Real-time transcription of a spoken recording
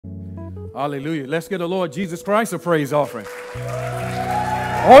Hallelujah. Let's get the Lord Jesus Christ a praise offering.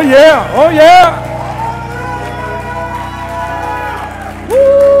 Oh, yeah. Oh, yeah.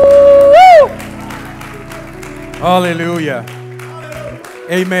 Woo! Hallelujah.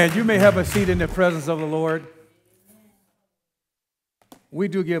 Amen. You may have a seat in the presence of the Lord. We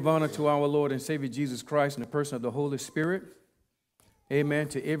do give honor to our Lord and Savior Jesus Christ in the person of the Holy Spirit. Amen.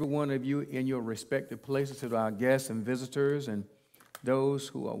 To every one of you in your respective places, to our guests and visitors and those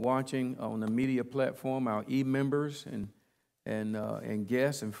who are watching on the media platform, our e-members and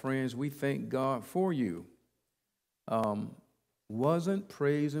guests and friends, we thank God for you. Wasn't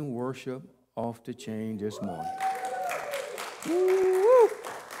praise and worship off the chain this morning? Woo!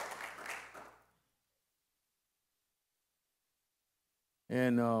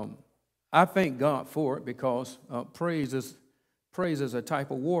 And I thank God for it because praise is a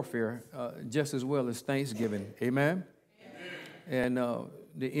type of warfare just as well as thanksgiving. Amen? And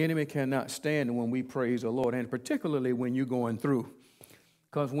the enemy cannot stand when we praise the Lord, and particularly when you're going through.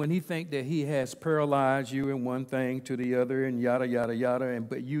 Because when he think that he has paralyzed you in one thing to the other and yada, yada, yada,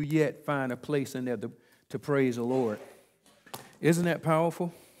 but you yet find a place in there to praise the Lord. Isn't that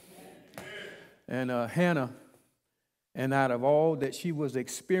powerful? And Hannah, and out of all that she was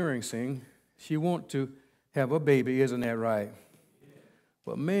experiencing, she wanted to have a baby, isn't that right?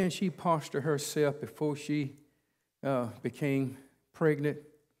 But man, she postured herself before she became pregnant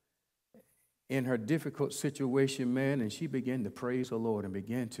in her difficult situation, man, and she began to praise the Lord and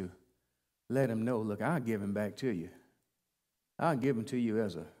began to let him know, look, I'll give him back to you. I'll give him to you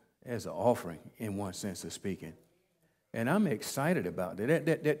as an offering, in one sense of speaking. And I'm excited about that.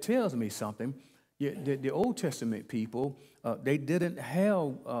 That tells me something. The Old Testament people, they didn't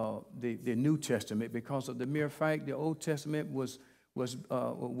have the New Testament because of the mere fact the Old Testament was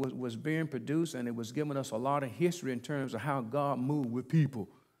being produced, and it was giving us a lot of history in terms of how God moved with people.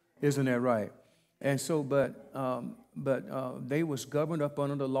 Isn't that right? And so, but they was governed up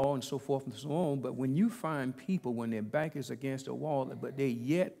under the law and so forth and so on. But when you find people, when their back is against the wall, but they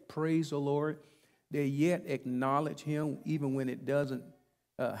yet praise the Lord, they yet acknowledge him, even when it doesn't,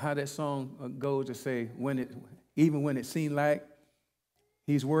 how that song goes to say, even when it seemed like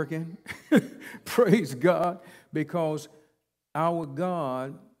he's working, praise God, because our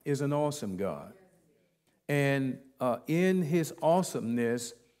God is an awesome God. And in his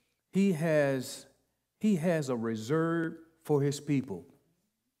awesomeness, he has a reserve for his people.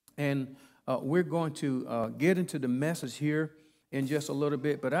 And we're going to get into the message here in just a little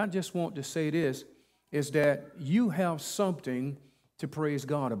bit. But I just want to say this, is that you have something to praise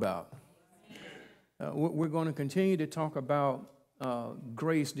God about. We're going to continue to talk about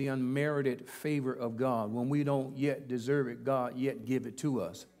grace, the unmerited favor of God. When we don't yet deserve it, God yet give it to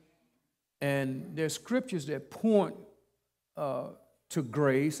us. And there's scriptures that point to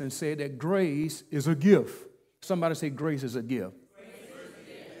grace and say that grace is a gift. Somebody say grace is a gift.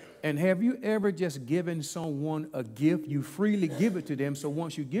 And have you ever just given someone a gift? You freely give it to them. So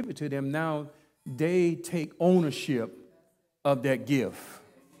once you give it to them, now they take ownership of that gift.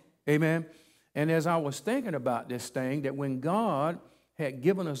 Amen. And as I was thinking about this thing, that when God had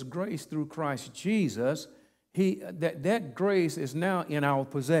given us grace through Christ Jesus, that grace is now in our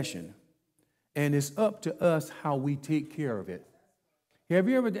possession. And it's up to us how we take care of it. Have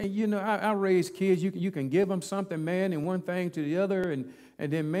you ever, I raise kids, you can give them something, man, and one thing to the other, and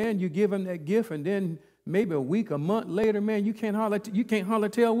then, man, you give them that gift, and then maybe a week, a month later, man, you can't hardly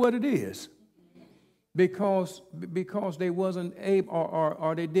tell what it is. Because they wasn't able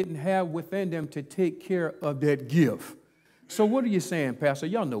or they didn't have within them to take care of that gift. So what are you saying, Pastor?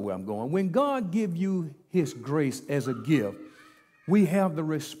 Y'all know where I'm going. When God gives you his grace as a gift, we have the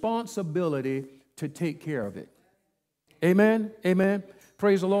responsibility to take care of it. Amen? Amen?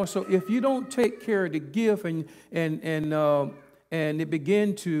 Praise the Lord. So if you don't take care of the gift and it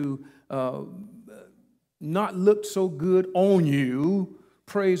begin to not look so good on you,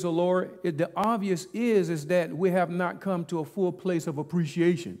 praise the Lord, the obvious is that we have not come to a full place of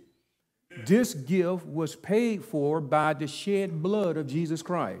appreciation. This gift was paid for by the shed blood of Jesus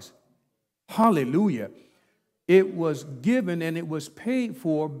Christ. Hallelujah. It was given and it was paid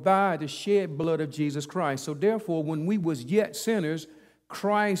for by the shed blood of Jesus Christ. So therefore, when we was yet sinners,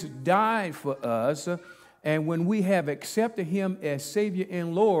 Christ died for us. And when we have accepted him as Savior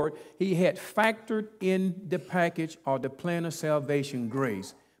and Lord, he had factored in the package or the plan of salvation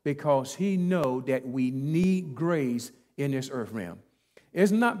grace, because he know that we need grace in this earth realm.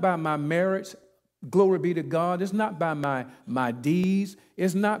 It's not by my merits, glory be to God. It's not by my deeds.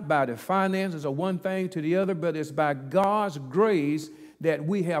 It's not by the finances or one thing to the other, but it's by God's grace that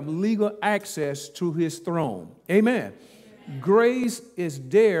we have legal access to his throne. Amen. Grace is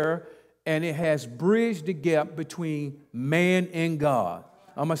there and it has bridged the gap between man and God.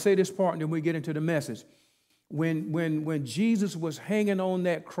 I'm going to say this part and then we get into the message. When Jesus was hanging on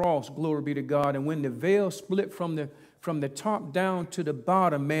that cross, glory be to God, and when the veil split from the top down to the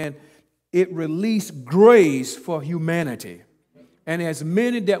bottom, man, it released grace for humanity. And as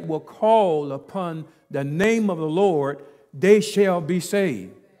many that will call upon the name of the Lord, they shall be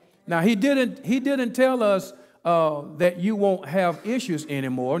saved. Now, he didn't tell us that you won't have issues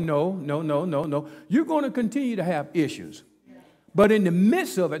anymore. No. You're going to continue to have issues. But in the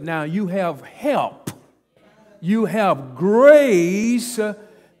midst of it now, you have help. You have grace,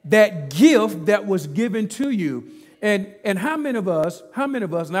 that gift that was given to you. And how many of us,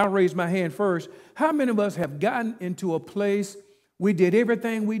 and I'll raise my hand first, how many of us have gotten into a place we did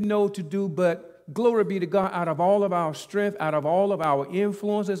everything we know to do, but glory be to God, out of all of our strength, out of all of our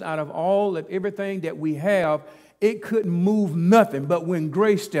influences, out of all of everything that we have, it couldn't move nothing. But when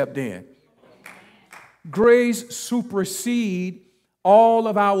grace stepped in, grace supersedes all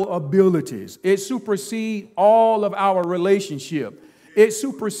of our abilities. It supersedes all of our relationship. It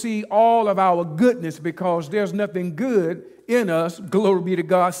supersedes all of our goodness, because there's nothing good in us, glory be to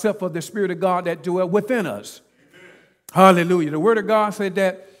God, except for the Spirit of God that dwells within us. Hallelujah. The Word of God said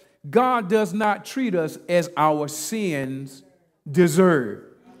that God does not treat us as our sins deserve,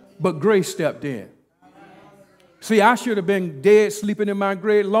 but grace stepped in. See, I should have been dead, sleeping in my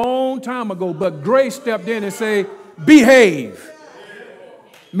grave long time ago, but grace stepped in and said, behave.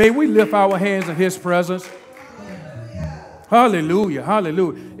 May we lift our hands in His presence. Hallelujah,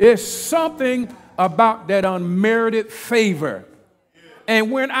 hallelujah. It's something about that unmerited favor. And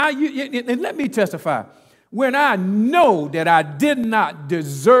and let me testify, when I know that I did not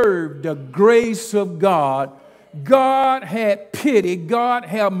deserve the grace of God, God had pity, God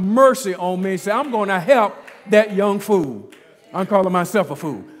had mercy on me and said, I'm going to help that young fool. I'm calling myself a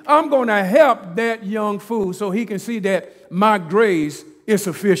fool. I'm going to help that young fool so he can see that my grace is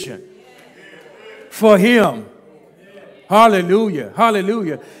sufficient for him. Hallelujah,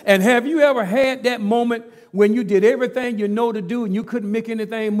 hallelujah. And have you ever had that moment when you did everything you know to do and you couldn't make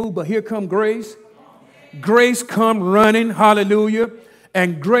anything move, but here come grace? Grace come running, hallelujah.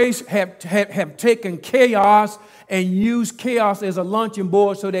 And grace have taken chaos and used chaos as a launching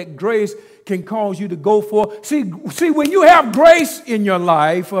board so that grace can cause you to go forth. See, when you have grace in your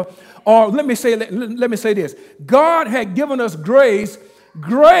life, or let me say this, God had given us grace.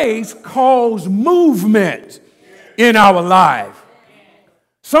 Grace calls movement in our life.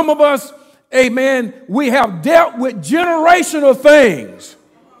 Some of us, amen, we have dealt with generational things.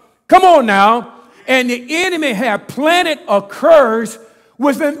 Come on now. And the enemy have planted a curse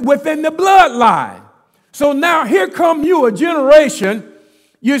within the bloodline. So now here come you, a generation.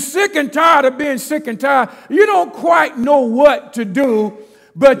 You're sick and tired of being sick and tired. You don't quite know what to do,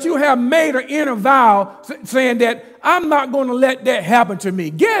 but you have made an inner vow saying that I'm not going to let that happen to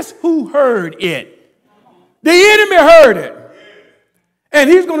me. Guess who heard it? The enemy heard it. And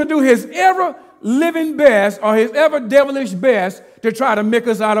he's going to do his ever living best, or his ever devilish best, to try to make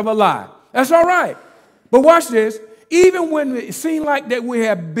us out of a lie. That's all right. But watch this. Even when it seems like that we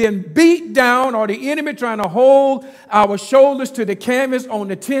have been beat down, or the enemy trying to hold our shoulders to the canvas on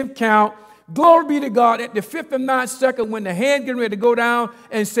the 10th count, glory be to God, at the 5th and 9th second, when the hand getting ready to go down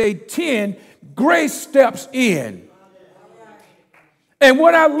and say 10, grace steps in. And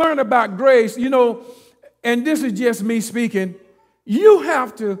what I learned about grace, and this is just me speaking, you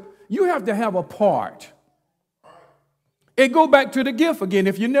have to have a part. It go back to the gift again.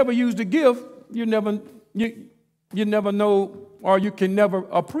 If you never use the gift, you never know, or you can never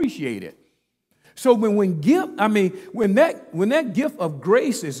appreciate it. So when that gift of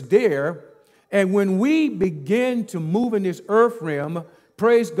grace is there, and when we begin to move in this earth realm,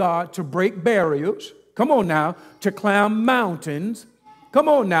 praise God, to break barriers, come on now, to climb mountains, come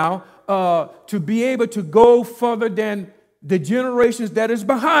on now, to be able to go further than the generations that is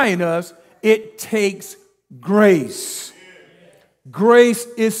behind us, it takes grace. Grace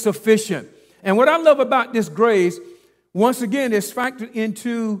is sufficient. And what I love about this grace, once again, is factored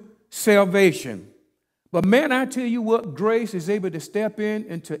into salvation. But man, I tell you what, grace is able to step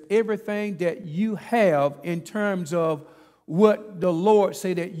into everything that you have in terms of what the Lord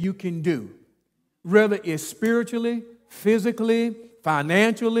say that you can do. Whether it's spiritually, physically,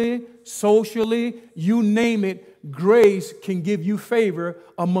 financially, socially, you name it, grace can give you favor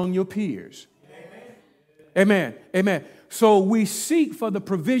among your peers. Amen. Amen. So we seek for the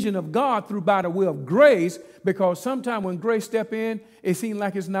provision of God by the will of grace, because sometimes when grace step in, it seems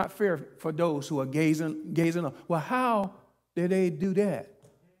like it's not fair for those who are gazing up. Well, how did they do that?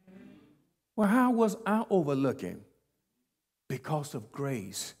 Well, how was I overlooking? Because of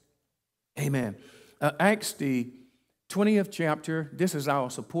grace. Amen. Acts, the 20th chapter. This is our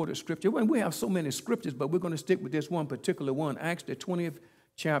supported scripture. Well, we have so many scriptures, but we're going to stick with this one particular one. Acts, the 20th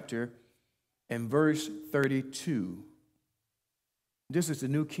chapter and verse 32. This is the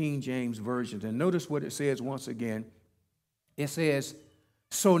New King James Version. And notice what it says once again. It says,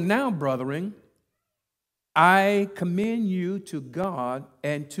 "So now, brethren, I commend you to God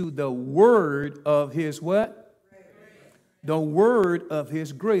and to the word of his" what? The word of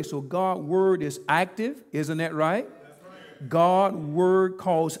his grace. So God's word is active. Isn't that right? God's word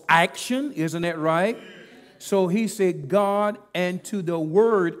calls action. Isn't that right? So he said, God and to the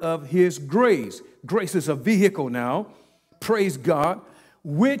word of his grace. Grace is a vehicle now. Praise God.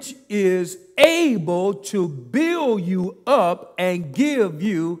 Which is able to build you up and give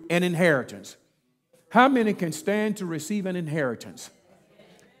you an inheritance. How many can stand to receive an inheritance?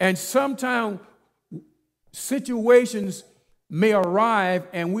 And sometimes situations may arrive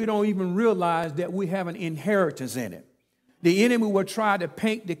and we don't even realize that we have an inheritance in it. The enemy will try to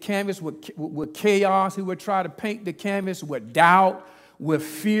paint the canvas with chaos. He will try to paint the canvas with doubt, with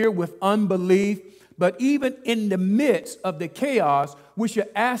fear, with unbelief. But even in the midst of the chaos, we should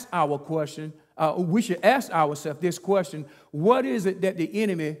ask ourselves this question: what is it that the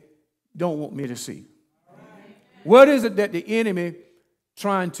enemy don't want me to see? What is it that the enemy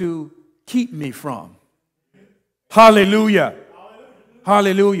trying to keep me from? Hallelujah.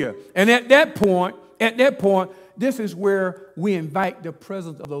 Hallelujah. And at that point, this is where we invite the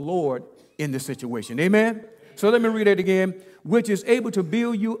presence of the Lord in the situation. Amen. So let me read it again. Which is able to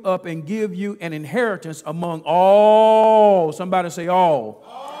build you up and give you an inheritance among all. Somebody say all.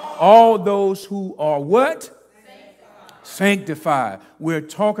 All those who are what? Sanctified. We're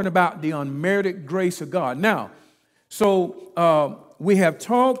talking about the unmerited grace of God. Now, so we have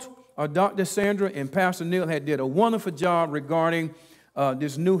talked, Dr. Sandra and Pastor Neil did a wonderful job regarding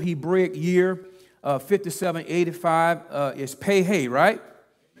this new Hebraic year, 5785 is pay hey, right?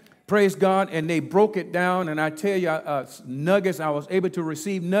 Praise God. And they broke it down. And I tell you, nuggets, I was able to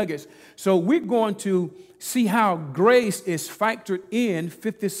receive nuggets. So we're going to see how grace is factored in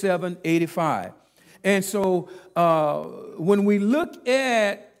 5785. And so when we look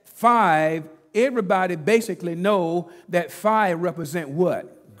at 5, everybody basically know that 5 represent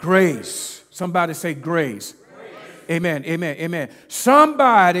what? Grace. Somebody say grace. Amen, amen, amen.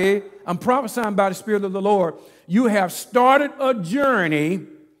 Somebody, I'm prophesying by the Spirit of the Lord, you have started a journey.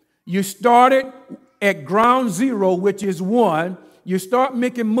 You started at ground zero, which is 1. You start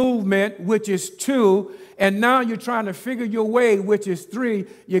making movement, which is 2. And now you're trying to figure your way, which is 3.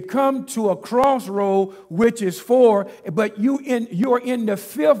 You come to a crossroad, which is 4. But you're in the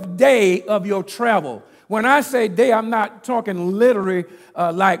 5th day of your travel. When I say day, I'm not talking literally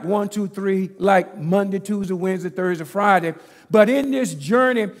like 1, 2, 3, like Monday, Tuesday, Wednesday, Thursday, Friday. But in this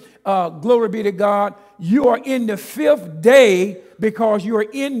journey, glory be to God, you are in the 5th day because you are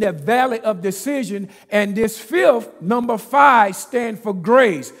in the valley of decision. And this 5th, number 5, stands for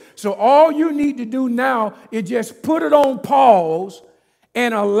grace. So all you need to do now is just put it on pause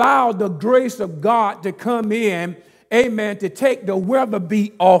and allow the grace of God to come in, amen, to take the weather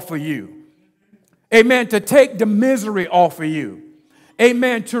beat off of you. Amen, to take the misery off of you.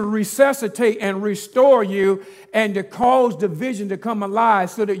 Amen, to resuscitate and restore you and to cause the vision to come alive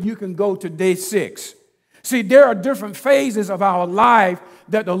so that you can go to day 6. See, there are different phases of our life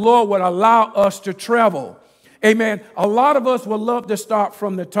that the Lord would allow us to travel. Amen. A lot of us would love to start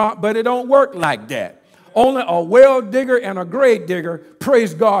from the top, but it don't work like that. Only a well digger and a grave digger,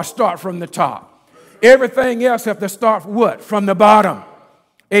 praise God, start from the top. Everything else have to start what? From the bottom.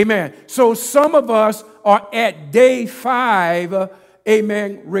 Amen. So some of us are at day 5,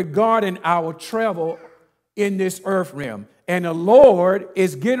 amen, regarding our travel in this earth realm. And the Lord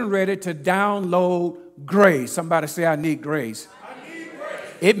is getting ready to download grace. Somebody say, I need grace. I need grace.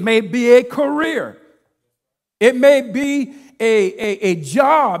 It may be a career. It may be a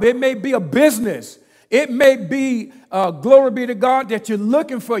job. It may be a business. It may be, glory be to God, that you're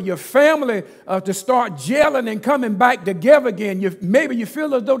looking for your family to start gelling and coming back together again. Maybe you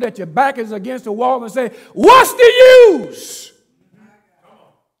feel as though that your back is against the wall and say, what's the use?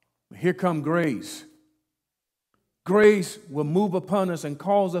 Here come grace. Grace will move upon us and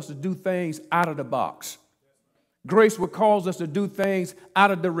cause us to do things out of the box. Grace will cause us to do things out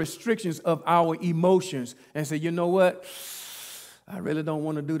of the restrictions of our emotions and say, you know what? I really don't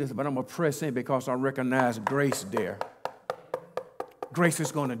want to do this, but I'm going to press in because I recognize grace there. Grace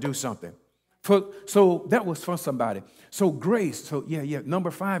is going to do something. So that was for somebody. So grace. So yeah.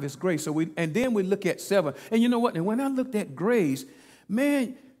 Number 5 is grace. And then we look at 7. And you know what? And when I looked at grace,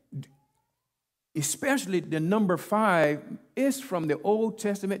 man, especially the number 5 is from the Old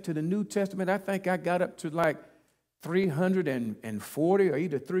Testament to the New Testament. I think I got up to like 340 or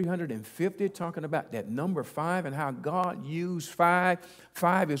either 350 talking about that number 5 and how God used 5.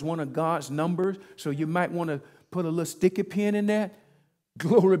 5 is one of God's numbers, so you might want to put a little sticky pin in that.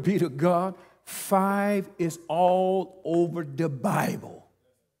 Glory be to God. 5 is all over the Bible.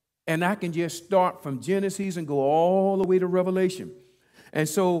 And I can just start from Genesis and go all the way to Revelation. And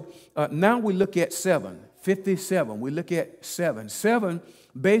so now we look at 7, 57. We look at 7. 7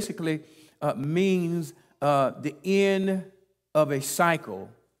 basically means the end of a cycle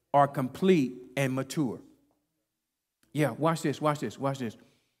or complete and mature. Yeah, watch this, watch this, watch this.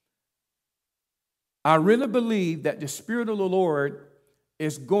 I really believe that the Spirit of the Lord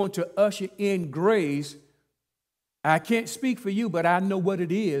is going to usher in grace. I can't speak for you, but I know what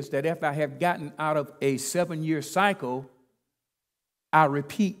it is that if I have gotten out of a 7-year cycle, I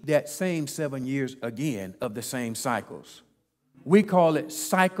repeat that same 7 years again of the same cycles. We call it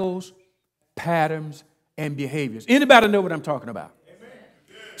cycles, patterns, and behaviors. Anybody know what I'm talking about?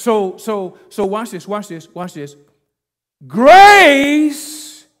 So watch this, watch this, watch this.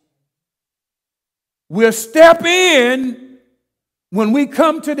 Grace will step in when we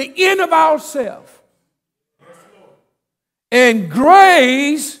come to the end of ourselves. And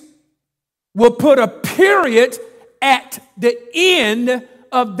grace will put a period at the end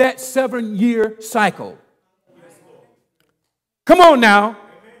of that 7-year cycle. Come on now.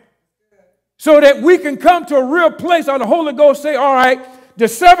 So that we can come to a real place where the Holy Ghost say, all right, the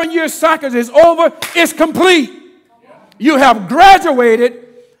 7-year cycle is over, it's complete. You have graduated,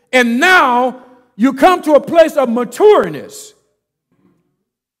 and now you come to a place of matureness.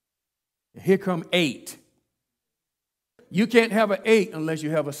 Here come 8. You can't have an 8 unless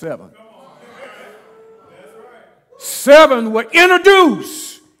you have a 7. 7 will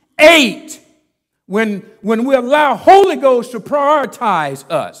introduce 8 when we allow Holy Ghost to prioritize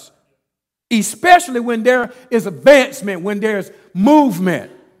us, especially when there is advancement, when there's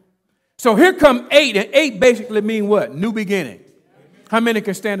movement. So here come 8, and 8 basically mean what? New beginning. How many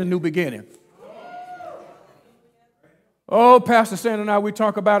can stand a new beginning? Oh, Pastor Sandra and I, we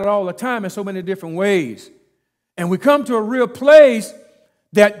talk about it all the time in so many different ways. And we come to a real place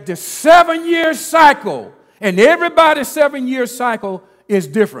that the 7-year cycle, and everybody's 7-year cycle is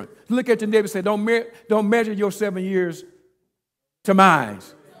different. Look at your neighbor and say, don't measure your 7 years to mine.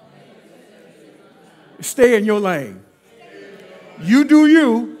 Stay in your lane. You do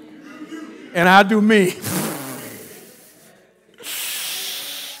you, and I do me.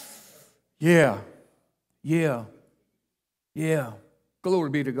 Yeah. Glory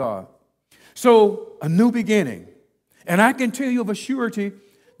be to God. So, a new beginning. And I can tell you of a surety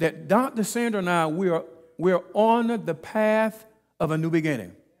that Dr. Sandra and I, we're on the path of a new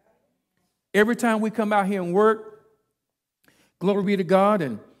beginning. Every time we come out here and work, glory be to God,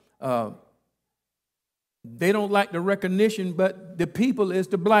 and they don't like the recognition, but the people is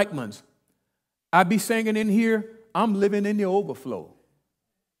the black ones. I be singing in here, I'm living in the overflow.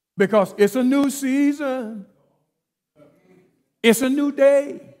 Because it's a new season. It's a new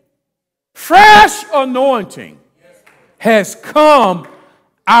day. Fresh anointing has come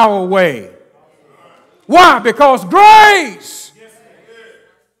our way. Why? Because grace.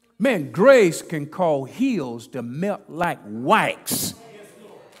 Man, grace can cause heels to melt like wax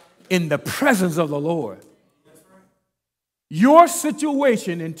in the presence of the Lord. Your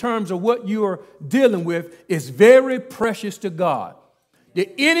situation in terms of what you're dealing with is very precious to God. The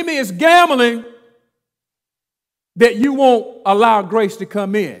enemy is gambling that you won't allow grace to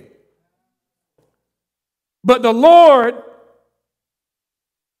come in. But the Lord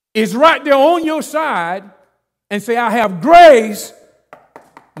is right there on your side and say, I have grace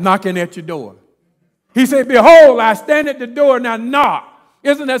knocking at your door. He said, behold, I stand at the door and I knock.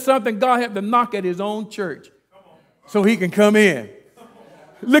 Isn't that something? God had to knock at his own church so he can come in.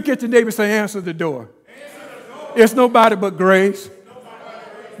 Look at your neighbor and say, answer the door. It's nobody but grace.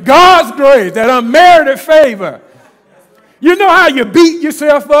 God's grace, that unmerited favor. You know how you beat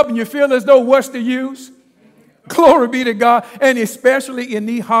yourself up and you feel as though what's the use? Glory be to God. And especially in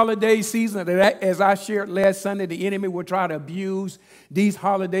the holiday season, as I shared last Sunday, the enemy will try to abuse these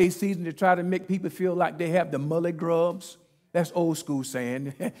holiday seasons to try to make people feel like they have the mully grubs. That's old school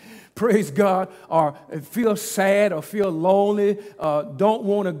saying. Praise God. Or feel sad or feel lonely. Don't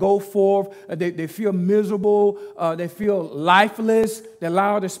want to go forth. They feel miserable. They feel lifeless. They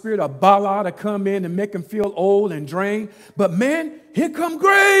allow the spirit of Bala to come in and make them feel old and drained. But man, here come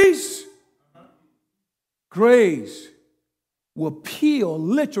grace. Grace will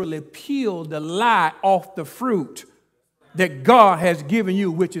literally peel the lie off the fruit that God has given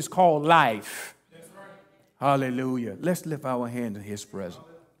you, which is called life. Hallelujah. Let's lift our hands in his presence.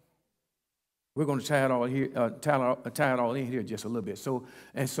 We're going to tie it all here, tie it all in here just a little bit.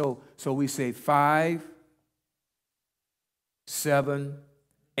 So we say 5, 7,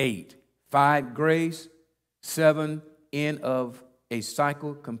 8. 5, grace. 7, end of a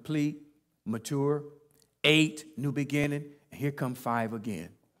cycle, complete, mature. 8, new beginning. And here come 5 again.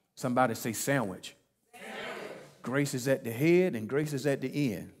 Somebody say sandwich. Grace is at the head and grace is at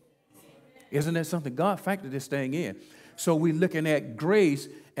the end. Isn't that something? God factored this thing in. So we're looking at grace,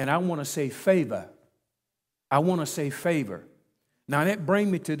 and I want to say favor. I want to say favor. Now, that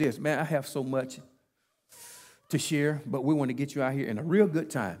brings me to this. Man, I have so much to share, but we want to get you out here in a real good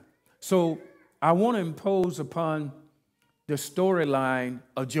time. So I want to impose upon the storyline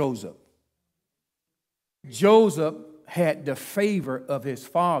of Joseph. Joseph had the favor of his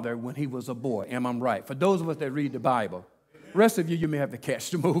father when he was a boy. Am I right? For those of us that read the Bible. Rest of you, you may have to catch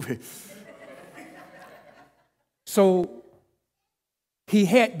the movie. So he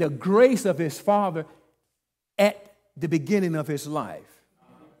had the grace of his father at the beginning of his life.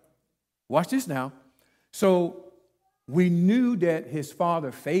 Watch this now. So we knew that his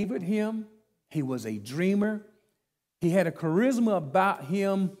father favored him. He was a dreamer. He had a charisma about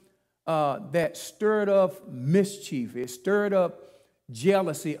him that stirred up mischief. It stirred up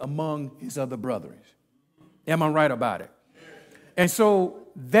jealousy among his other brothers. Am I right about it? And so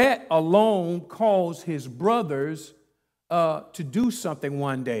that alone caused his brothers to do something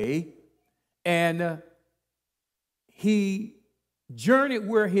one day. And he journeyed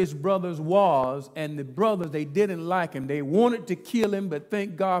where his brothers was, and the brothers, they didn't like him. They wanted to kill him, but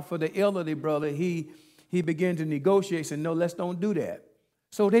thank God for the elderly brother. He began to negotiate, said, no, let's don't do that.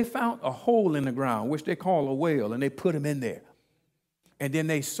 So they found a hole in the ground, which they call a well, and they put him in there. And then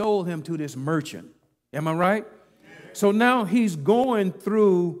they sold him to this merchant. Am I right? So now he's going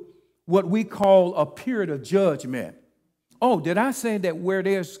through what we call a period of judgment. Oh, did I say that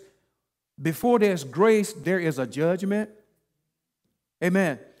before there's grace, there is a judgment?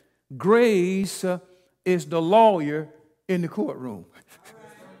 Amen. Grace is the lawyer in the courtroom.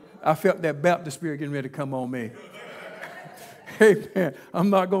 I felt that Baptist spirit getting ready to come on me. Amen. I'm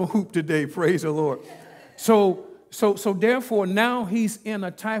not going to hoop today. Praise the Lord. So therefore, now he's in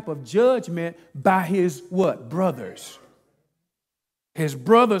a type of judgment by his what? Brothers. His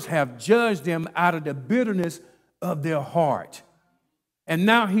brothers have judged him out of the bitterness of their heart. And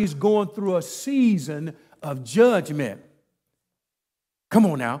now he's going through a season of judgment. Come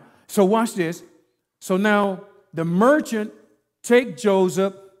on now. So watch this. So now the merchant takes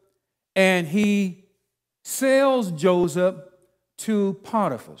Joseph and he sells Joseph to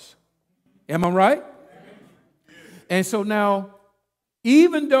Potiphar. Am I right? And so now,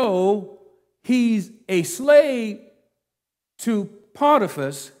 even though he's a slave to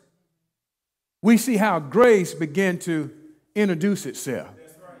Potiphar, we see how grace began to introduce itself.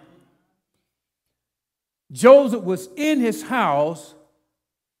 Joseph was in his house,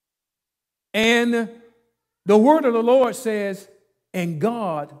 and the word of the Lord says, and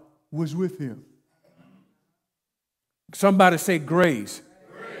God was with him. Somebody say grace.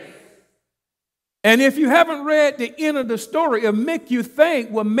 And if you haven't read the end of the story, it'll make you think,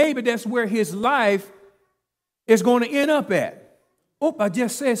 well, maybe that's where his life is going to end up at. Oh, I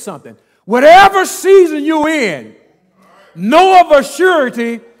just said something. Whatever season you're in, know of a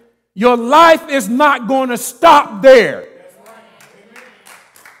surety, your life is not going to stop there.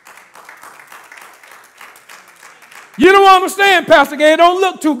 You don't understand, Pastor Gay. It don't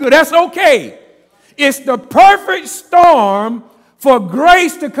look too good. That's okay. It's the perfect storm for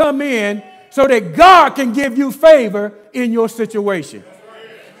grace to come in so that God can give you favor in your situation.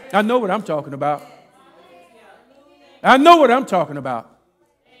 I know what I'm talking about. I know what I'm talking about.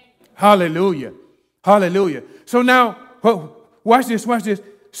 Hallelujah. Hallelujah. So now, watch this, watch this.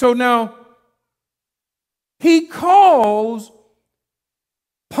 So now, he calls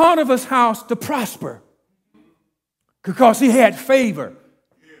Potiphar's house to prosper because he had favor.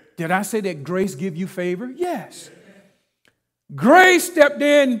 Did I say that grace give you favor? Yes. Grace stepped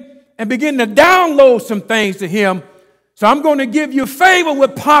in and began to download some things to him. So I'm going to give you favor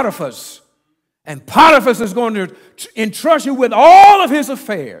with Potiphar. And Potiphar is going to entrust you with all of his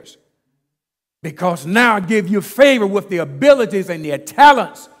affairs. Because now I give you favor with the abilities and the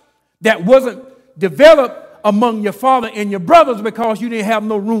talents that wasn't developed among your father and your brothers because you didn't have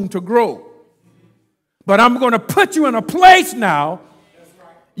no room to grow. But I'm going to put you in a place now.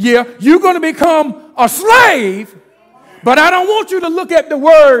 Yeah, you're going to become a slave. But I don't want you to look at the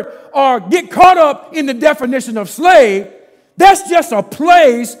word or get caught up in the definition of slave. That's just a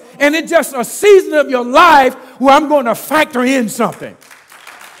place, and it's just a season of your life where I'm going to factor in something.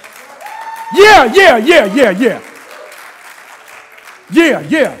 Yeah, yeah, yeah, yeah, yeah. Yeah,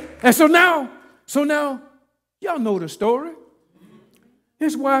 yeah. And so now, y'all know the story.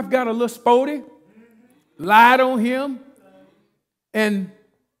 His wife got a little spotty, lied on him, and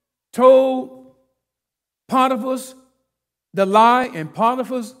told Potiphar's the lie, and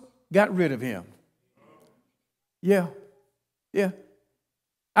Potiphar's got rid of him. Yeah, yeah.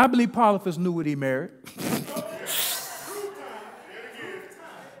 I believe Potiphar knew what he married.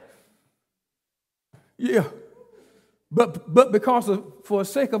 Yeah. But because of, for the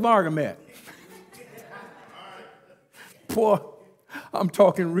sake of argument, boy, I'm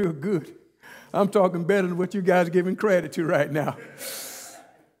talking real good. I'm talking better than what you guys are giving credit to right now.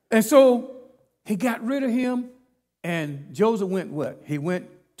 And so he got rid of him, and Joseph went what? He went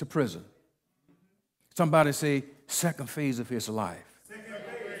to prison. Somebody say, second phase of his life.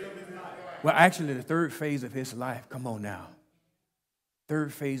 Well, actually, the third phase of his life. Come on now.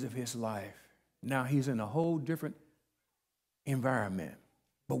 Third phase of his life. Now he's in a whole different environment.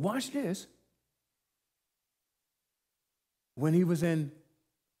 But watch this. When he was in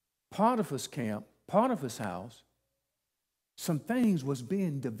Potiphar's camp, Potiphar's house, some things was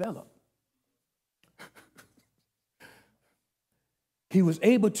being developed. He was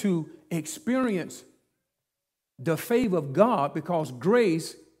able to experience the favor of God because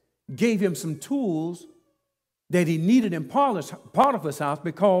grace gave him some tools that he needed in Potiphar's house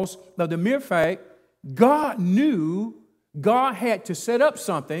because of the mere fact God knew God had to set up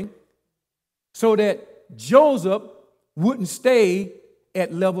something so that Joseph wouldn't stay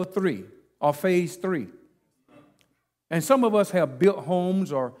at level 3 or phase 3. And some of us have built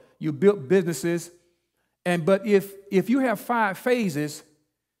homes or you built businesses. But if you have 5 phases,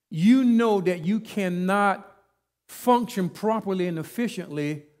 you know that you cannot function properly and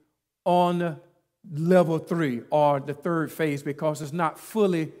efficiently on level 3 or the third phase because it's not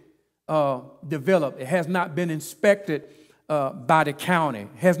fully developed. It has not been inspected by the county,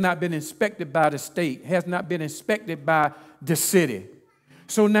 has not been inspected by the state, has not been inspected by the city.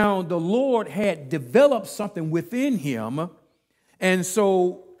 So now the Lord had developed something within him. And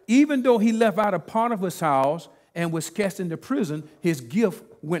so even though he left out of Potiphar's house and was cast into prison, his gift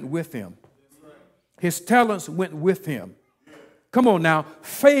went with him. His talents went with him. Come on now,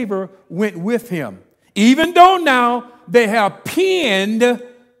 favor went with him. Even though now they have pinned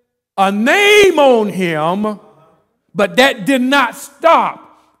a name on him, but that did not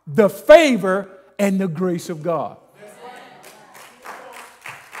stop the favor and the grace of God.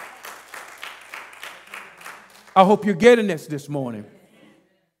 I hope you're getting this morning.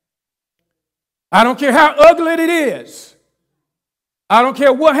 I don't care how ugly it is. I don't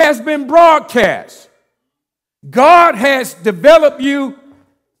care what has been broadcast. God has developed you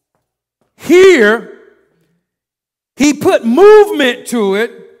here. He put movement to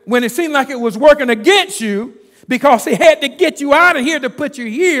it when it seemed like it was working against you because he had to get you out of here to put you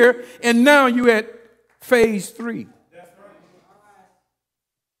here, and now you're at phase 3.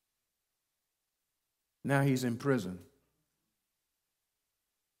 Now he's in prison.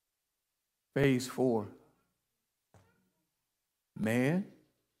 Phase 4. Man,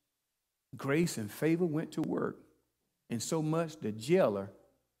 grace and favor went to work. And so much the jailer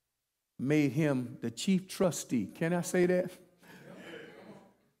made him the chief trustee. Can I say that?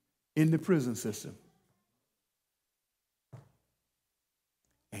 In the prison system.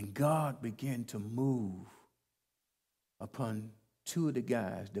 And God began to move upon 2 of the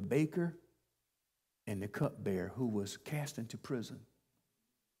guys, the baker and the cupbearer, who was cast into prison.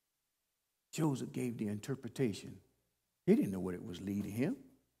 Joseph gave the interpretation. He didn't know what it was leading him.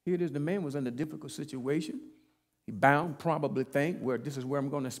 Here it is, the man was in a difficult situation. He bound, probably think, well, this is where I'm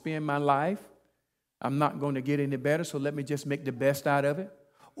going to spend my life. I'm not going to get any better, so let me just make the best out of it.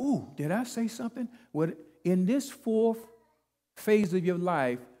 Ooh, did I say something? Well, in this 4th phase of your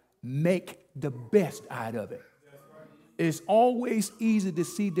life, make the best out of it. It's always easy to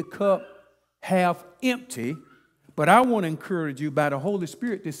see the cup half empty, but I want to encourage you by the Holy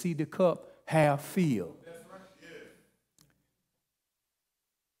Spirit to see the cup half filled.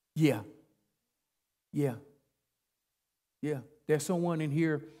 Yeah. There's someone in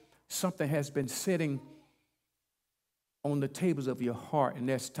here, something has been sitting on the tables of your heart, and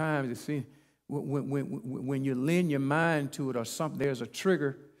there's times to see when you lend your mind to it or something, there's a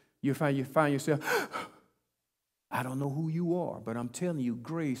trigger, you find yourself, I don't know who you are, but I'm telling you,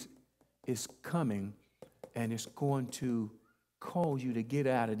 grace is coming, and it's going to cause you to get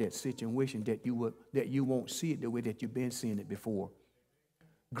out of that situation that you won't see it the way that you've been seeing it before.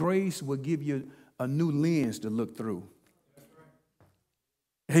 Grace will give you a new lens to look through.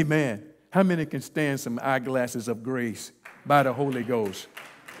 Amen. How many can stand some eyeglasses of grace by the Holy Ghost?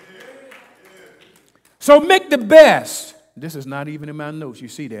 So make the best. This is not even in my notes. You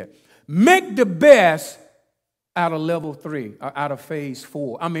see that. Make the best out of level 3, or out of phase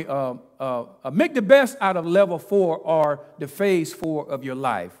 4. Make the best out of level 4 or the phase 4 of your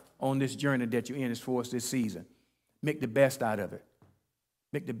life on this journey that you're in as far as this season. Make the best out of it.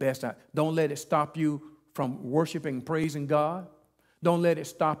 Make the best out. Don't let it stop you from worshiping and praising God. Don't let it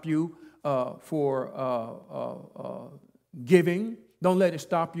stop you for giving. Don't let it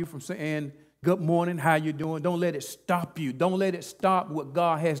stop you from saying, good morning, how you doing? Don't let it stop you. Don't let it stop what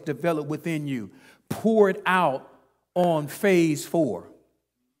God has developed within you. Pour it out on phase 4,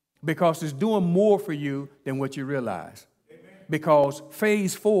 because it's doing more for you than what you realize. Because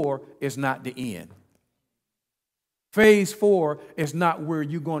phase 4 is not the end. Phase 4 is not where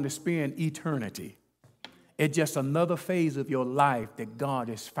you're going to spend eternity. It's just another phase of your life that God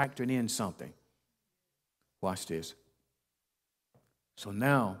is factoring in something. Watch this. So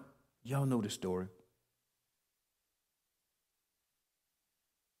now, y'all know the story.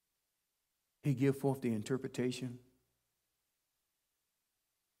 He give forth the interpretation.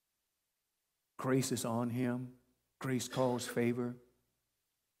 Grace is on him. Grace calls favor.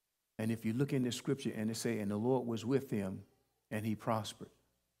 And if you look in the scripture and it say, and the Lord was with him and he prospered.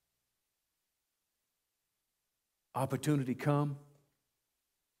 Opportunity come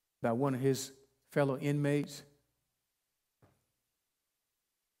by one of his fellow inmates.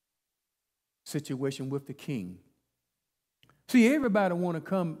 Situation with the king. See, everybody want to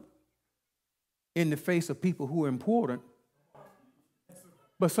come in the face of people who are important,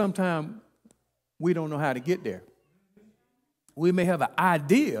 but sometimes we don't know how to get there. We may have an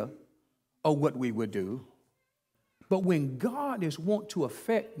idea of what we would do, but when God is want to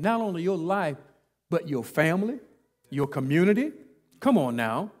affect not only your life, but your family, your community, come on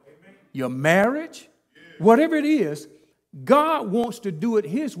now, your marriage, whatever it is, God wants to do it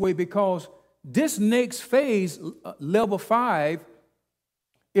his way, because this next phase, level 5,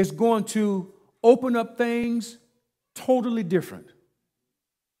 is going to open up things totally different.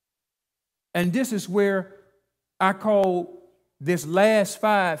 And this is where I call this last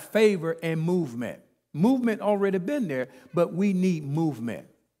 5 favor and movement. Movement already been there, but we need movement.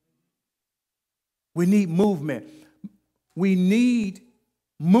 We need movement. We need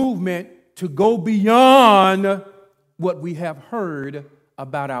movement to go beyond what we have heard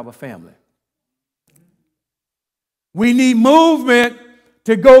about our family. We need movement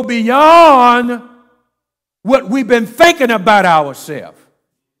to go beyond what we've been thinking about ourselves.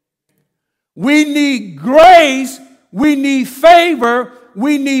 We need grace. We need favor.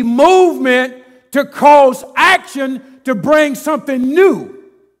 We need movement to cause action to bring something new.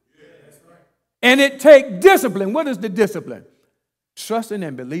 And it takes discipline. What is the discipline? Trusting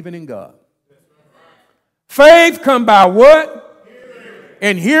and believing in God. Faith come by what?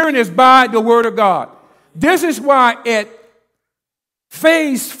 And hearing is by the word of God. This is why at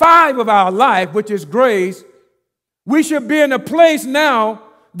phase 5 of our life, which is grace, we should be in a place now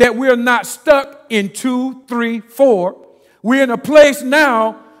that we're not stuck in 2, 3, 4. We're in a place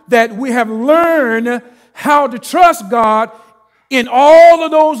now that we have learned how to trust God in all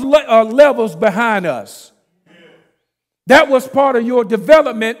of those levels behind us. That was part of your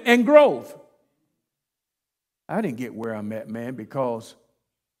development and growth. I didn't get where I'm at, man, because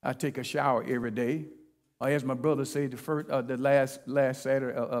I take a shower every day. Or as my brother said, the last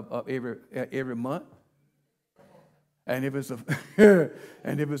Saturday of every month. And if it's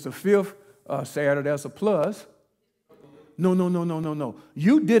a fifth Saturday, that's a plus. No.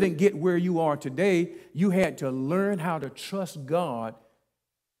 You didn't get where you are today. You had to learn how to trust God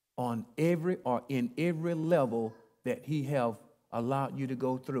in every level that he have allowed you to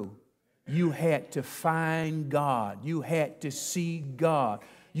go through. You had to find God. You had to see God.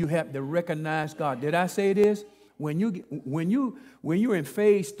 You have to recognize God. Did I say this? When you're in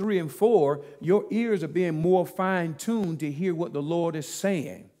phase 3 and 4, your ears are being more fine-tuned to hear what the Lord is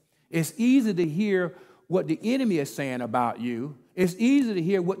saying. It's easy to hear what the enemy is saying about you. It's easy to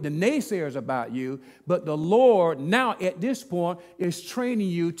hear what the naysayers about you. But the Lord now at this point is training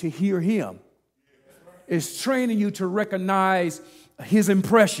you to hear him. It's training you to recognize his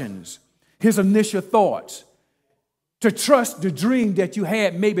impressions, his initial thoughts. To trust the dream that you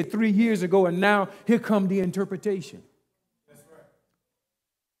had maybe 3 years ago, and now here come the interpretation. That's right.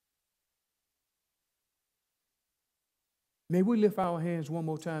 May we lift our hands one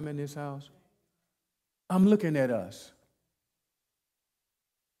more time in this house? I'm looking at us.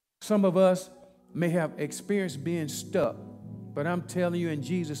 Some of us may have experienced being stuck, but I'm telling you in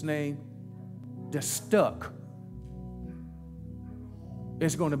Jesus' name, the stuck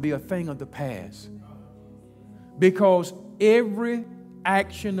is going to be a thing of the past. Because every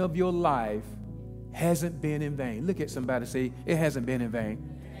action of your life hasn't been in vain. Look at somebody, say, it hasn't been in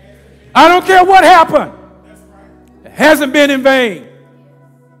vain. I don't care what happened. It hasn't been in vain.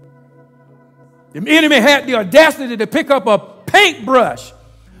 The enemy had the audacity to pick up a paintbrush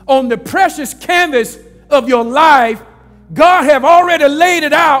on the precious canvas of your life. God have already laid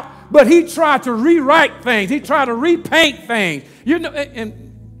it out, but he tried to rewrite things. He tried to repaint things. You know,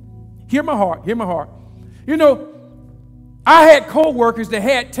 and hear my heart, hear my heart. You know, I had co-workers that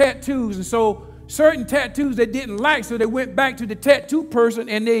had tattoos, and so certain tattoos they didn't like, so they went back to the tattoo person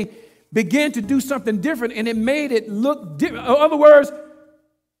and they began to do something different, and it made it look different. In other words,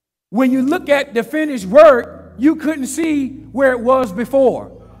 when you look at the finished work, you couldn't see where it was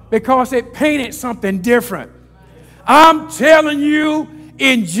before because it painted something different. I'm telling you,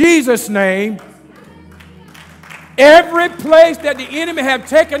 in Jesus' name, every place that the enemy have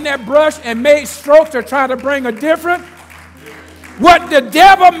taken that brush and made strokes to try to bring a different, what the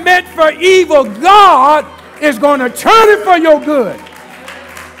devil meant for evil, God is going to turn it for your good.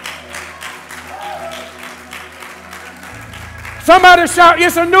 Somebody shout,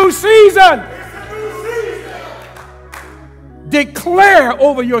 it's a new season. It's a new season. Declare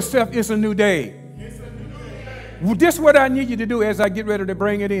over yourself, it's a new day. It's a new day. This is what I need you to do as I get ready to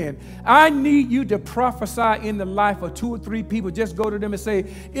bring it in. I need you to prophesy in the life of 2 or 3 people. Just go to them and say,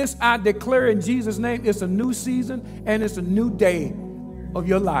 I declare in Jesus' name, it's a new season and it's a new day of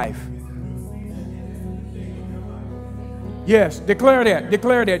your life. Yes, declare that.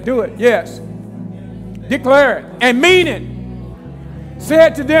 Declare that. Do it. Yes. Declare it and mean it. Say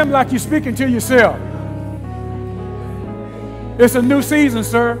it to them like you're speaking to yourself. It's a new season,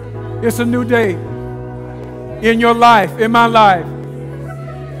 sir. It's a new day in your life, in my life.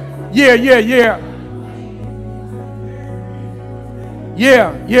 Yeah, yeah, yeah.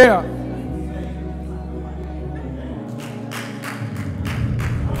 Yeah, yeah.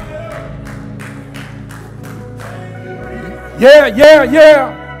 Yeah, yeah,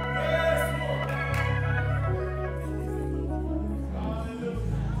 yeah.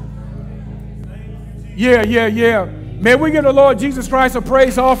 Yeah, yeah, yeah. May we give the Lord Jesus Christ a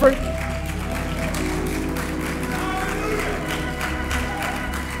praise offering?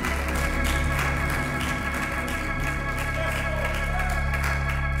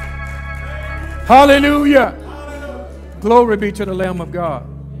 Hallelujah. Glory be to the Lamb of God.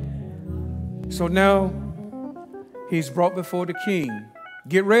 So now he's brought before the king.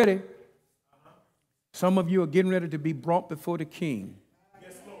 Get ready. Some of you are getting ready to be brought before the king.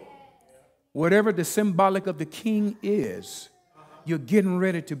 Whatever the symbolic of the king is, you're getting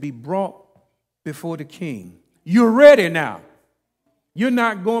ready to be brought before the king. You're ready now. You're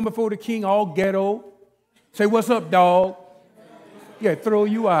not going before the king all ghetto. Say, what's up, dog? Yeah, throw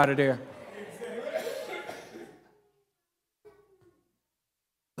you out of there.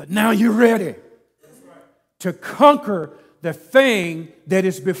 But now you're ready to conquer the thing that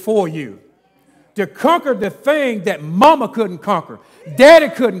is before you. To conquer the thing that mama couldn't conquer, daddy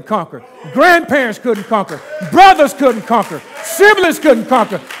couldn't conquer, grandparents couldn't conquer, brothers couldn't conquer, siblings couldn't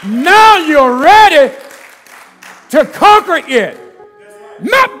conquer. Now you're ready to conquer it.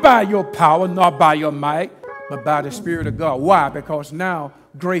 Not by your power, not by your might, but by the Spirit of God. Why? Because now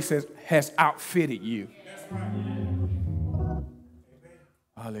grace has outfitted you.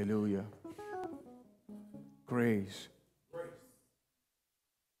 Hallelujah. Grace.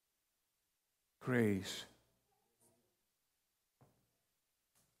 Grace.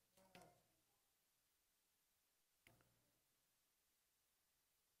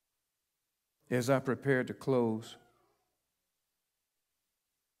 As I prepare to close,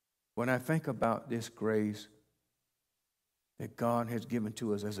 when I think about this grace that God has given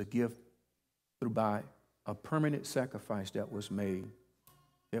to us as a gift by a permanent sacrifice that was made,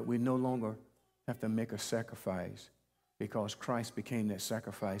 that we no longer have to make a sacrifice because Christ became that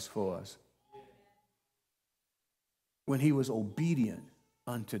sacrifice for us. When he was obedient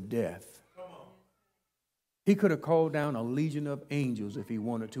unto death. He could have called down a legion of angels if he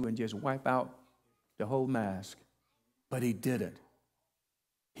wanted to and just wipe out the whole mask. But he didn't.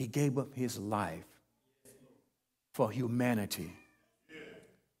 He gave up his life for humanity.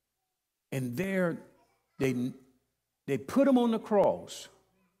 And there they put him on the cross.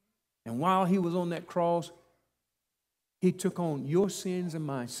 And while he was on that cross, he took on your sins and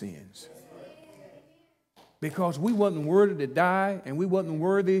my sins. Because we wasn't worthy to die, and we wasn't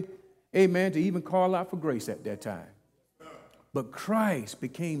worthy, amen, to even call out for grace at that time. But Christ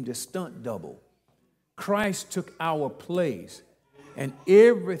became the stunt double. Christ took our place. And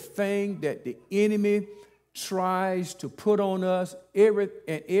everything that the enemy tries to put on us,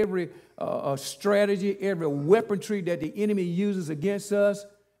 every strategy, every weaponry that the enemy uses against us,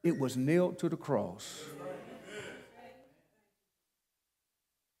 It was nailed to the cross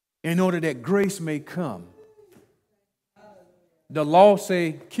in order that grace may come. The law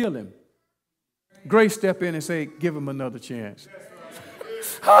say, kill him. Grace step in and say, give him another chance.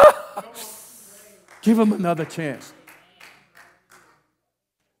 Give him another chance.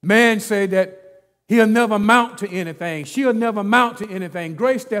 Man say that he'll never amount to anything. She'll never amount to anything.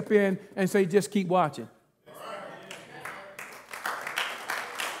 Grace step in and say, just keep watching.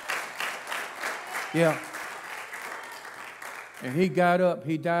 Yeah. And he got up,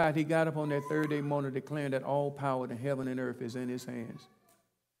 he died, he got up on that third day morning declaring that all power in heaven and earth is in his hands.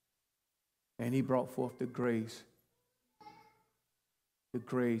 And he brought forth the grace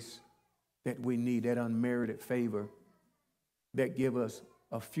that we need, that unmerited favor that give us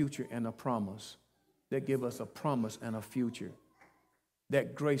a future and a promise, that give us a promise and a future,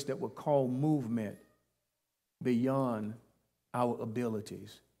 that grace that will call movement beyond our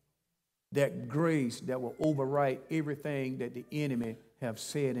abilities. That grace that will overwrite everything that the enemy have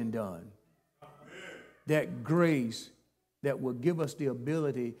said and done. That grace that will give us the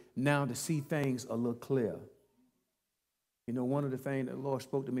ability now to see things a little clearer. You know, one of the things that the Lord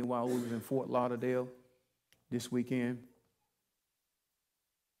spoke to me while we was in Fort Lauderdale this weekend,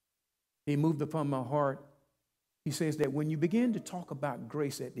 he moved upon my heart. He says that when you begin to talk about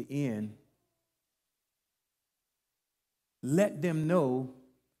grace at the end, let them know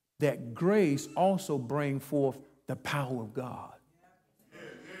that grace also brings forth the power of God.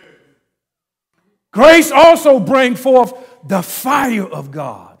 Grace also brings forth the fire of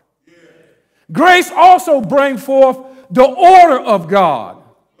God. Grace also brings forth the order of God,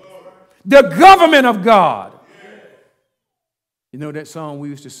 the government of God. You know that song we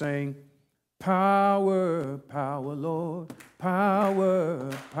used to sing? Power, power, Lord, power,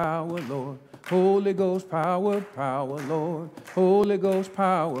 power, Lord. Holy Ghost power, power, Lord. Holy Ghost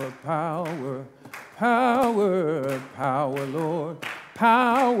power, power, power, power, Lord.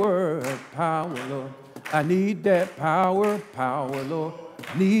 Power, power, Lord. I need that power, power, Lord.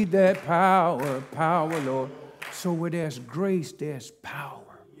 Need that power, power, Lord. So where there's grace, there's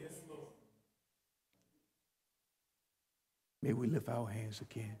power. Yes, Lord. May we lift our hands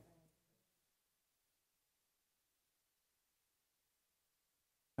again.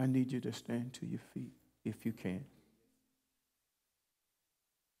 I need you to stand to your feet if you can.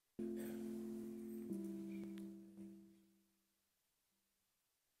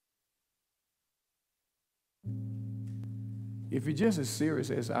 If you're just as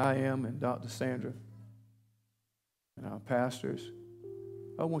serious as I am and Dr. Sandra and our pastors,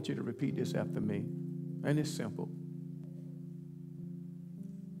 I want you to repeat this after me. And it's simple.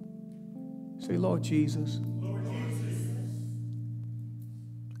 Say, Lord Jesus,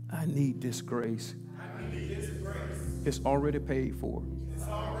 I need this grace. It's already paid for.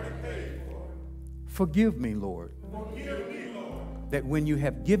 Forgive me, Lord, that when you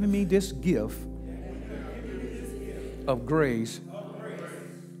have given me this gift of grace,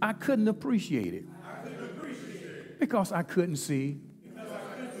 I couldn't appreciate it because I couldn't see.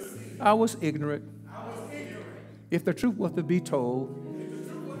 I was ignorant. If the truth was to be told,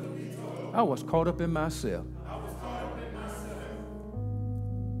 I was caught up in myself.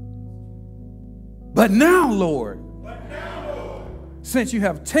 But now, Lord, since you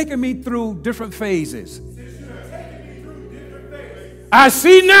have taken me through different phases, I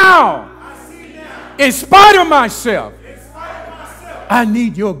see now, in spite of myself, I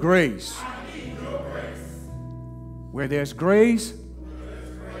need your grace. Where there's grace,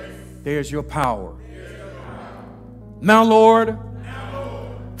 there's your power. Now, Lord,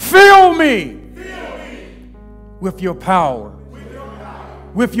 fill me with your power,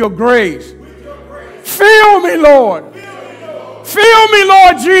 with your grace. Fill me, Lord. Fill me,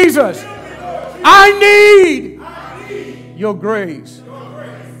 Lord Jesus. I need your grace,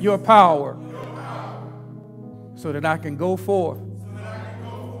 your power, so that I can go forth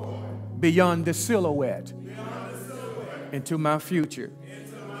beyond the silhouette into my future.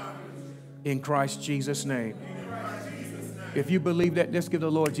 In Christ Jesus' name. If you believe that, let's give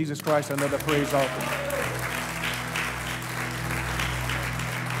the Lord Jesus Christ another praise offering.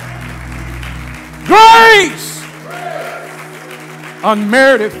 Grace!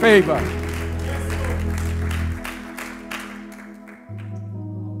 Unmerited favor.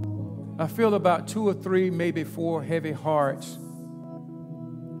 I feel about 2 or 3, maybe 4 heavy hearts.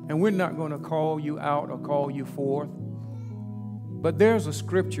 And we're not going to call you out or call you forth. But there's a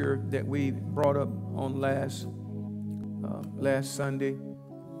scripture that we brought up on last Sunday.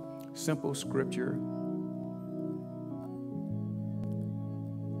 Simple scripture.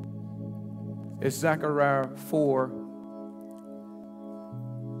 It's Zechariah 4.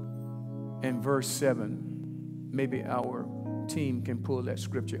 and verse 7. Maybe our team can pull that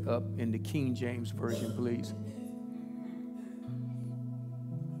scripture up in the King James Version, please.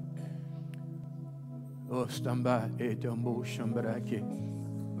 Oh,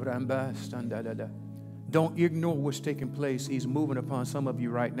 don't ignore what's taking place. He's moving upon some of you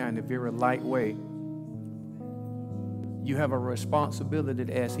right now in a very light way. You have a responsibility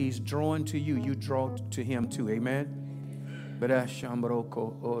that as he's drawn to you, you draw to him too. Amen?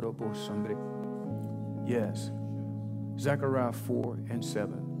 Yes. Zechariah 4 and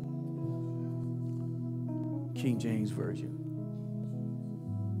 7. King James Version.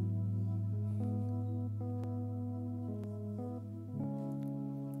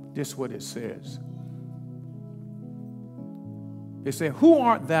 This is what it says. It said, who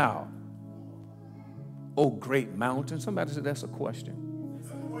art thou, O great mountain? Somebody said that's a question.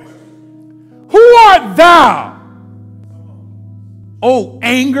 Who art thou, O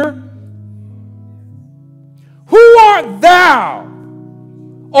anger? Who art thou,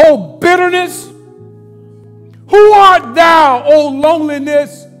 O bitterness? Who art thou, O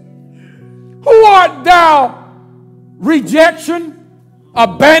loneliness? Who art thou, rejection,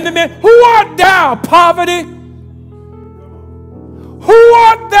 abandonment? Who art thou, poverty? Who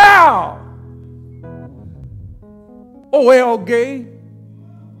art thou, O El Gay?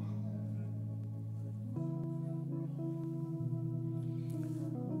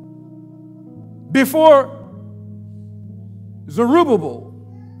 Before Zerubbabel,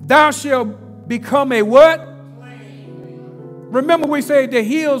 thou shalt become a what? Remember we say the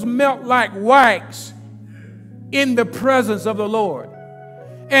hills melt like wax in the presence of the Lord.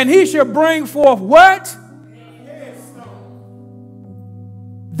 And he shall bring forth what?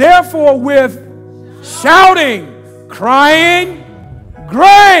 Therefore with shouting, crying,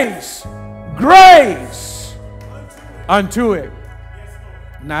 grace, grace unto it.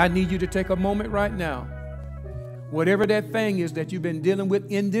 Now I need you to take a moment right now. Whatever that thing is that you've been dealing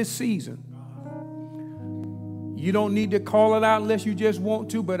with in this season, you don't need to call it out unless you just want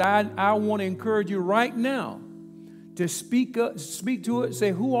to, but I want to encourage you right now to speak to it.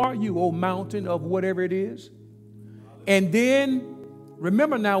 Say, who are you, O mountain of whatever it is? And then,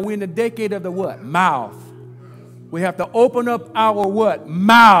 remember now, we're in the decade of the what? Mouth. We have to open up our what?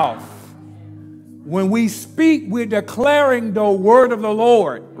 Mouth. When we speak, we're declaring the word of the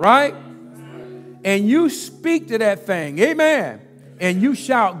Lord, right? And you speak to that thing, amen. And you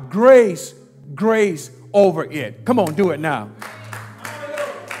shout grace, grace over it. Come on, do it now.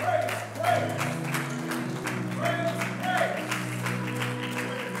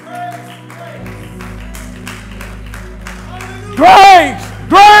 Grace,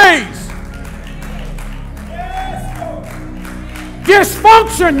 grace.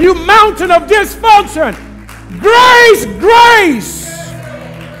 Dysfunction, you mountain of dysfunction. Grace, grace.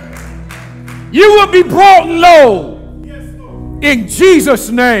 You will be brought low in Jesus'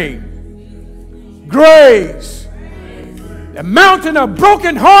 name. Grace. The mountain of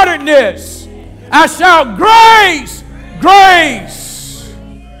brokenheartedness. I shout grace, grace.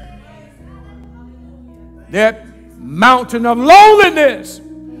 That mountain of loneliness.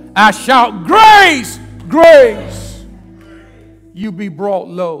 I shout grace, grace. You be brought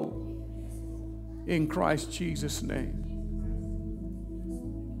low in Christ Jesus' name.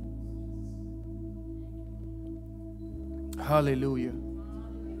 Hallelujah.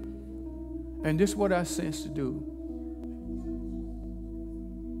 And this is what I sense to do.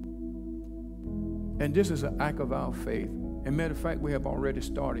 And this is an act of our faith. And matter of fact, we have already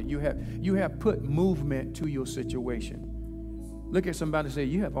started. You have put movement to your situation. Look at somebody and say,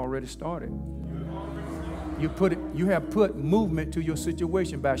 you have already started. You have put movement to your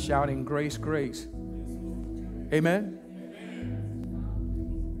situation by shouting grace, grace. Amen.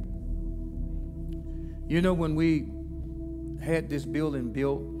 You know, when we had this building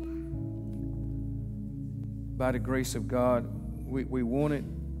built by the grace of God, we wanted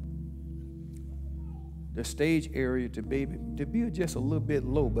the stage area to be just a little bit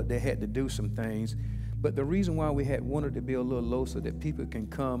low, but they had to do some things. But the reason why we had wanted to be a little low so that people can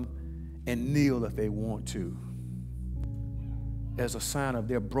come and kneel if they want to, as a sign of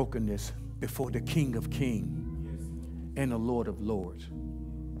their brokenness before the King of Kings and the Lord of Lords.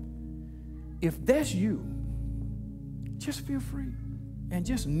 If that's you, just feel free and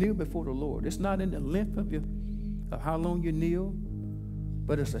just kneel before the Lord. It's not in the length of how long you kneel,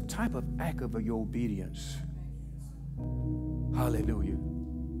 but it's a type of act of your obedience. Hallelujah.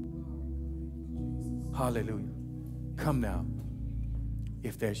 Hallelujah. Come now,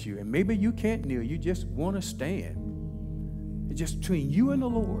 if that's you. And maybe you can't kneel. You just want to stand. It's just between you and the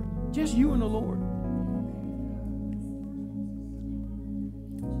Lord. Just you and the Lord.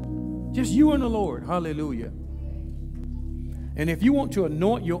 Just you and the Lord. Hallelujah. And if you want to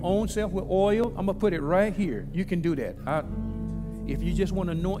anoint your own self with oil, I'm going to put it right here. You can do that. If you just want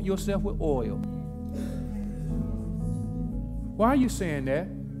to anoint yourself with oil. Why are you saying that?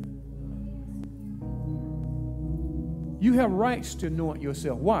 You have rights to anoint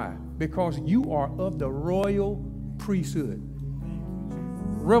yourself. Why? Because you are of the royal priesthood.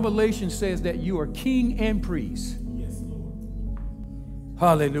 Revelation says that you are king and priest. Yes, Lord.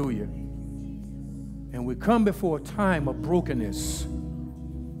 Hallelujah. And we come before a time of brokenness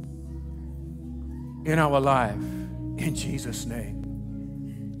in our life in Jesus' name.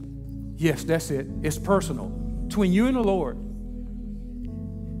 Yes, that's it. It's personal. Between you and the Lord.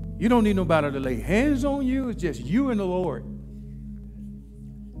 You don't need nobody to lay hands on you. It's just you and the Lord.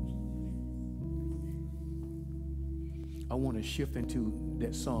 I want to shift into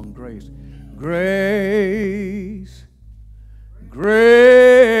that song, Grace. Grace,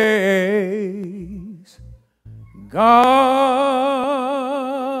 grace, God's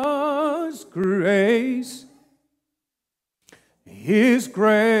grace, His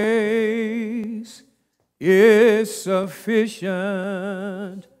grace is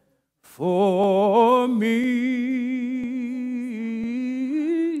sufficient for me.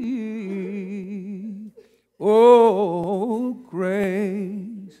 Oh,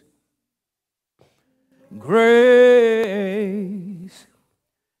 grace, grace,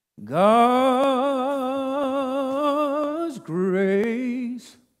 God's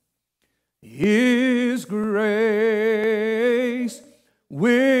grace, His grace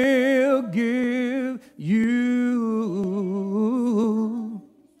will give you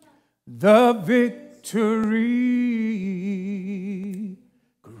the victory.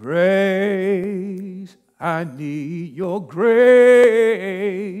 Grace, I need your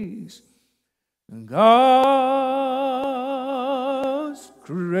grace. God's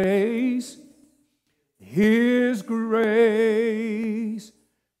grace, His grace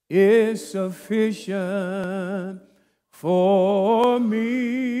is sufficient for me.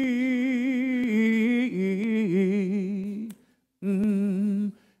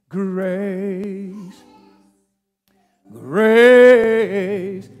 Grace,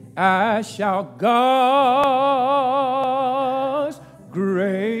 grace, I shout God's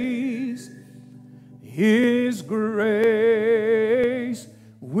grace, His grace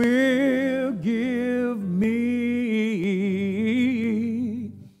will give me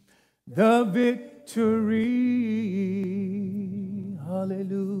the victory.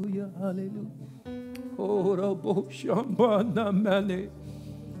 Hallelujah, hallelujah.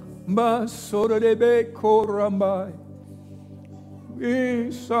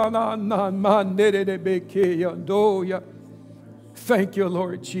 Thank you,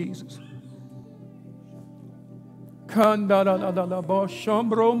 Lord Jesus.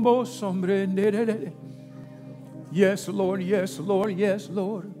 Yes, Lord, yes, Lord, yes,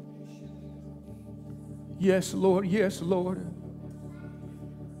 Lord. Yes, Lord, yes, Lord.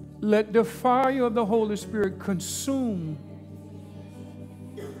 Let the fire of the Holy Spirit consume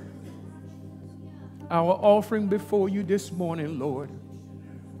our offering before you this morning, Lord.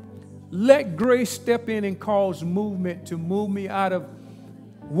 Let grace step in and cause movement to move me out of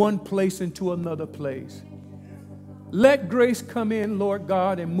one place into another place. Let grace come in, Lord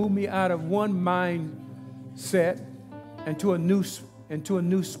God, and move me out of one mindset into a new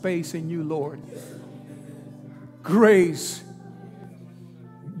space in you, Lord. Grace.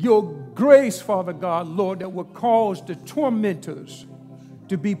 Your grace, Father God, Lord, that will cause the tormentors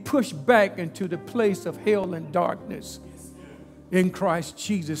to be pushed back into the place of hell and darkness in Christ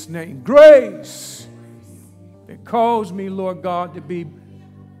Jesus' name. Grace that calls me, Lord God, to be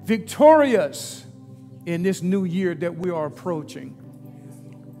victorious in this new year that we are approaching.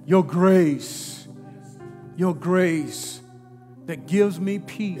 Your grace that gives me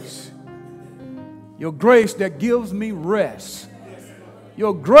peace. Your grace that gives me rest.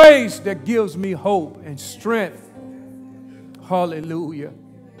 Your grace that gives me hope and strength. Hallelujah.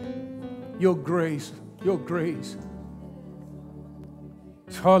 Your grace, your grace.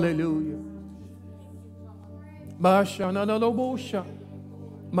 Hallelujah. Ma shanana lobosha.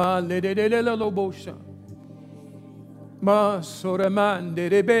 Ma lededele lobosha. Ma soramande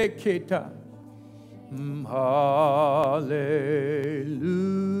rebeketa. Hallelujah.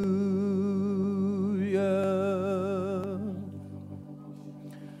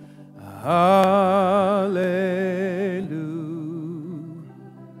 Hallelujah.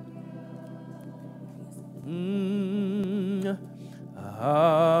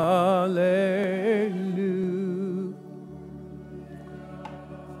 Hallelujah.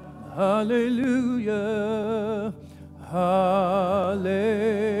 Hallelujah.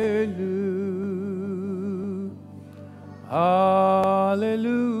 Hallelujah.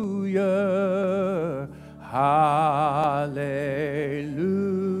 Hallelujah. Hallelujah.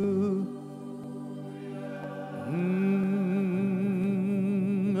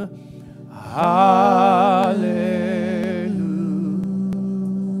 Hallelujah.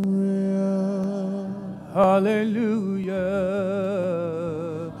 Hallelujah.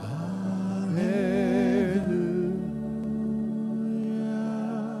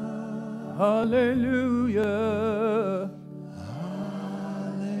 Hallelujah.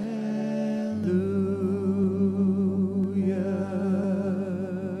 Hallelujah.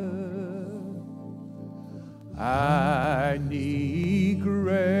 I need grace.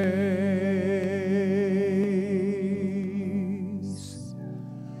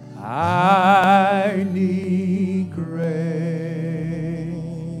 I need grace.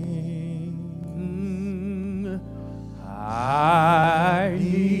 I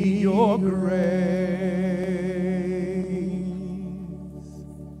need your grace.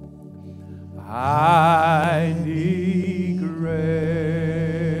 I need grace.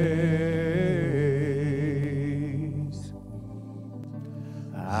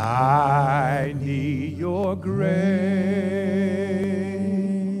 I need your grace.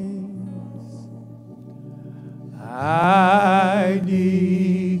 I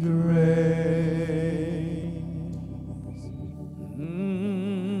need grace.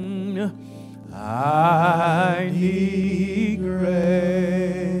 I need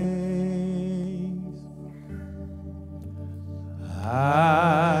grace.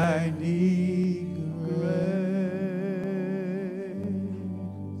 I need grace.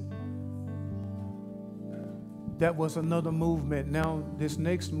 That was another movement. Now, this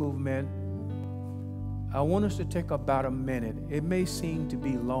next movement, I want us to take about a minute. It may seem to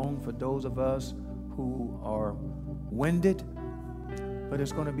be long for those of us who are winded, but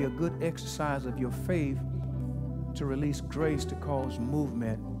it's going to be a good exercise of your faith to release grace to cause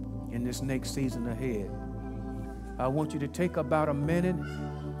movement in this next season ahead. I want you to take about a minute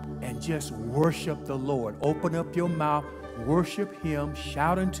and just worship the Lord. Open up your mouth, worship Him,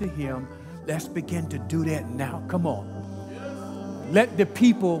 shout unto Him. Let's begin to do that now. Come on. Let the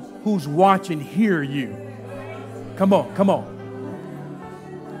people who's watching hear you. Come on, come on.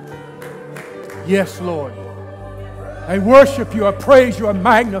 Yes, Lord. I worship you, I praise you, I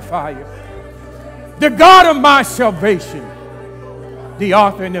magnify you. The God of my salvation, the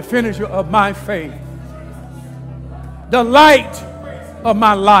author and the finisher of my faith, the light of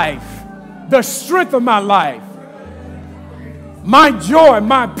my life, the strength of my life, my joy,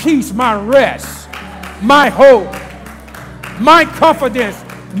 my peace, my rest, my hope, my confidence,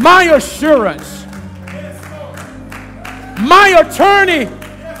 my assurance, my attorney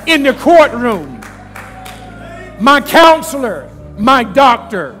in the courtroom, my counselor, my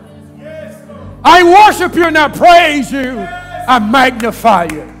doctor. I worship you and I praise you. I magnify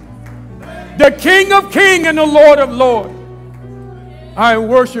you. The King of Kings and the Lord of Lords. I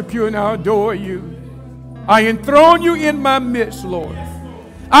worship you and I adore you. I enthrone you in my midst, Lord.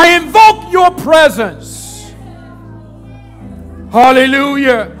 I invoke your presence.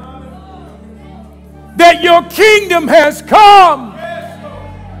 Hallelujah. That your kingdom has come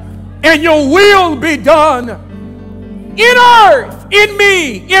and your will be done in earth, in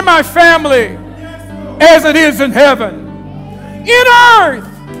me, in my family, as it is in heaven. In earth,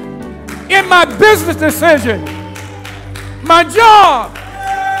 in my business decision, my job,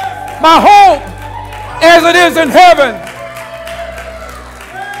 my hope, as it is in heaven.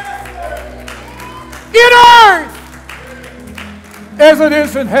 In earth, as it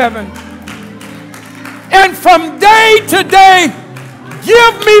is in heaven. And from day to day,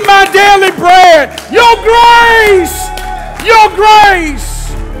 give me my daily bread. Your grace, your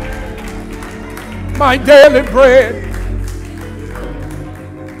grace, my daily bread.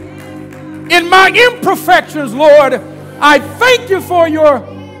 In my imperfections, Lord, I thank you for your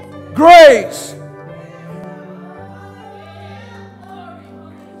grace.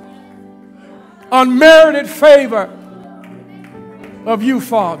 Unmerited favor of you,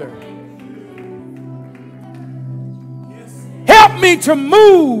 Father. Help me to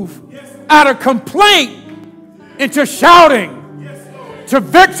move out of complaint into shouting, to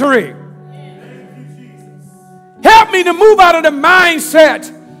victory. Help me to move out of the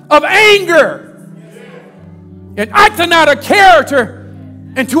mindset of anger and acting out of character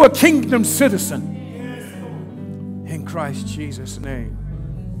into a kingdom citizen. In Christ Jesus' name.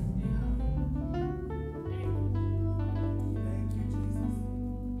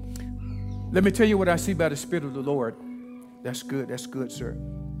 Let me tell you what I see by the Spirit of the Lord. That's good, sir.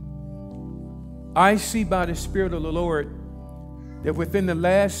 I see by the Spirit of the Lord that within the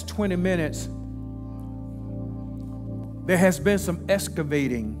last 20 minutes, There has been some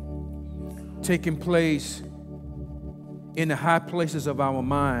excavating taking place in the high places of our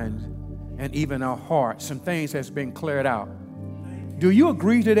minds and even our hearts. Some things has been cleared out. Do you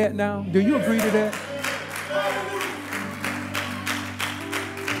agree to that now? Do you agree to that?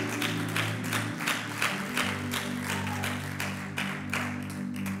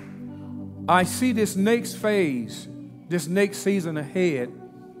 I see this next phase, this next season ahead,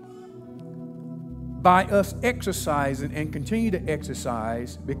 by us exercising and continue to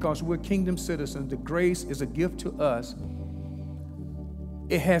exercise, because we're kingdom citizens. The grace is a gift to us.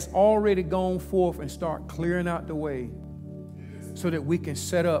 It has already gone forth and start clearing out the way so that we can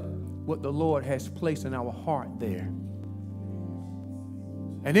set up what the Lord has placed in our heart there.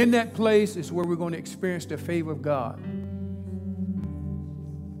 And in that place is where we're going to experience the favor of God.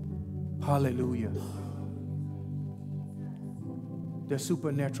 Hallelujah. The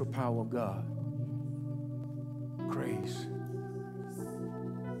supernatural power of God. Grace.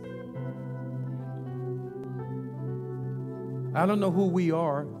 I don't know who we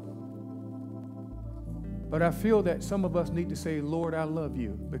are, but I feel that some of us need to say, Lord, I love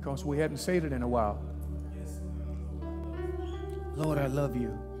you, because we hadn't said it in a while. Lord, I love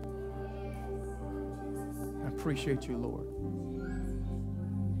you. I appreciate you, Lord.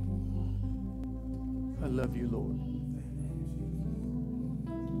 I love you, Lord.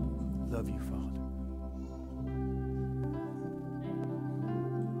 Love you, Father.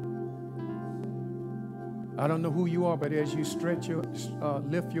 I don't know who you are, but as you stretch your,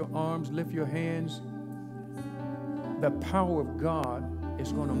 lift your arms, lift your hands, the power of God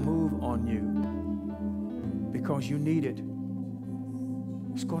is going to move on you because you need it.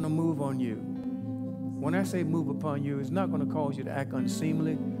 It's going to move on you. When I say move upon you, it's not going to cause you to act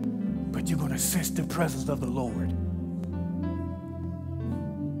unseemly, but you're going to sense the presence of the Lord.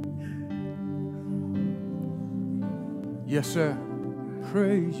 Yes, sir.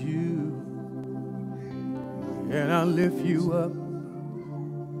 Praise you. And I lift you up,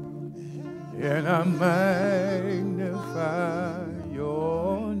 and I magnify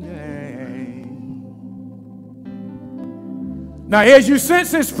your name. Now, as you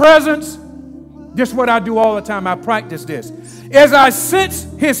sense His presence, this is what I do all the time. I practice this. As I sense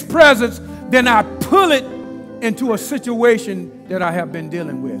His presence, then I pull it into a situation that I have been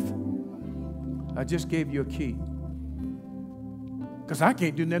dealing with. I just gave you a key, because I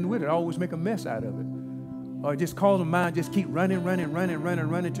can't do nothing with it. I always make a mess out of it. Or just cause my mind just keep running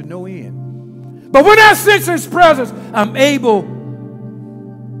to no end. But when I sense His presence, I'm able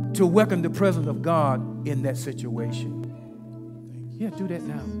to welcome the presence of God in that situation. Yeah, do that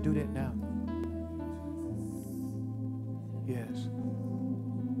now. Do that now. Yes.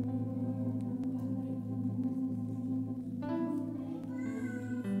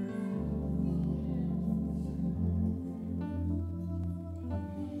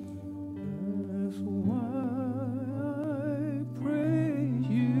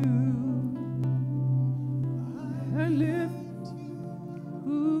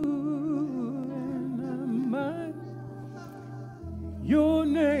 Your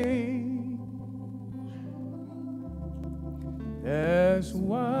name. That's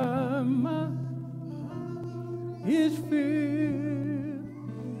why my heart is filled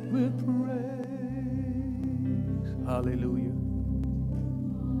with praise. Hallelujah.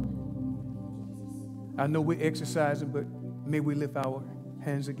 I know we're exercising, but may we lift our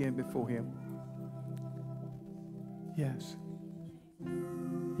hands again before Him. Yes.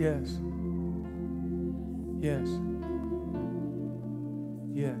 Yes. Yes.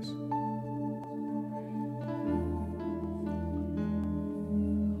 Yes.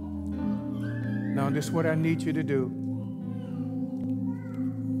 Now, this is what I need you to do.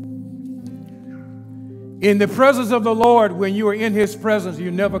 In the presence of the Lord, when you are in His presence,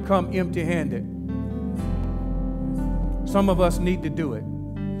 you never come empty-handed. Some of us need to do it.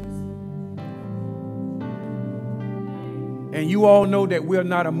 And you all know that we're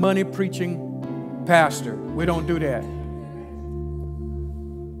not a money-preaching pastor. We don't do that.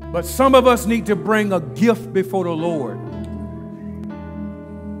 But some of us need to bring a gift before the Lord.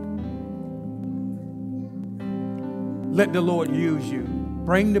 Let the Lord use you.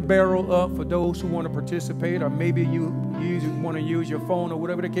 Bring the barrel up for those who want to participate, or maybe you want to use your phone or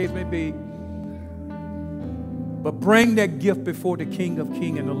whatever the case may be. But bring that gift before the King of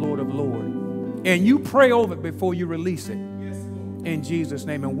Kings and the Lord of Lords. And you pray over it before you release it. In Jesus'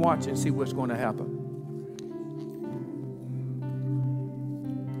 name, and watch and see what's going to happen.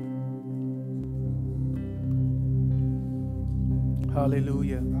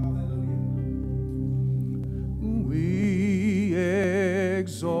 Hallelujah. We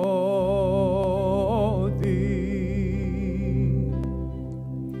exalt Thee.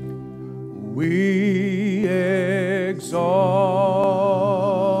 We exalt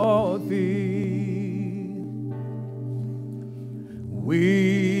thee.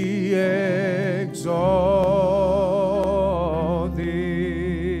 We exalt thee.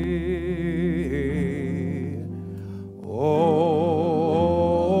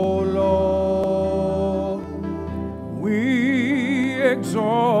 Oh Lord, we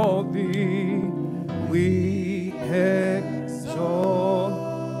exalt thee. We exalt.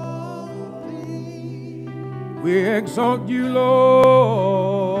 We exalt you,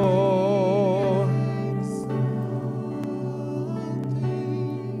 Lord.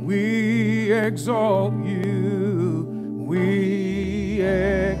 We exalt you. We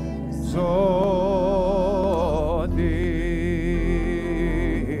exalt thee.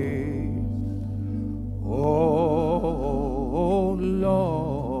 Oh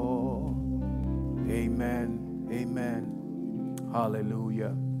Lord. Amen. Amen.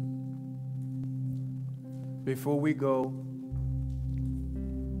 Hallelujah. Before we go,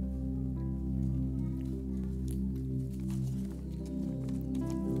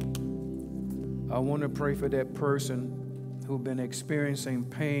 I want to pray for that person who's been experiencing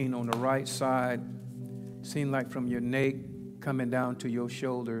pain on the right side. Seem like from your neck coming down to your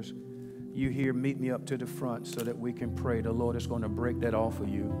shoulders. You here, meet me up to the front so that we can pray. The Lord is going to break that off of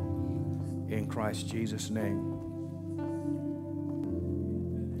you in Christ Jesus' name.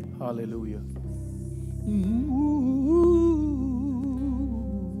 Hallelujah.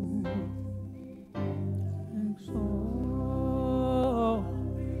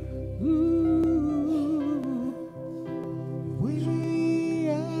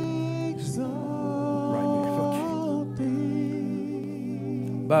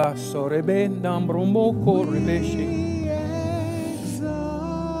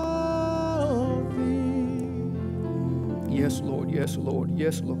 Yes, Lord. Yes, Lord.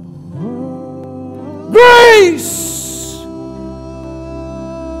 Yes, Lord. Grace!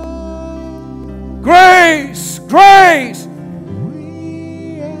 Grace! Grace!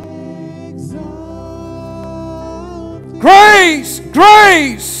 Grace!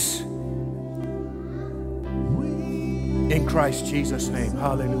 Grace! In Christ Jesus' name.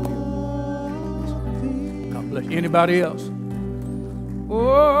 Hallelujah. God bless. Anybody else?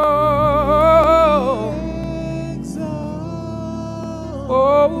 Oh,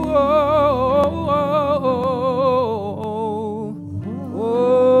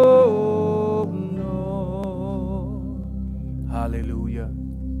 no. Hallelujah.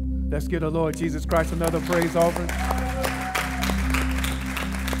 Let's give the Lord Jesus Christ another praise offering.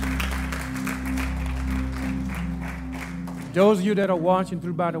 Those of you that are watching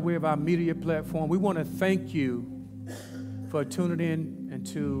through by the way of our media platform, we want to thank you for tuning in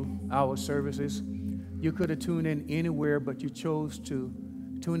into our services. You could have tuned in anywhere, but you chose to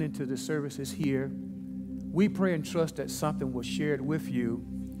tune into the services here. We pray and trust that something was shared with you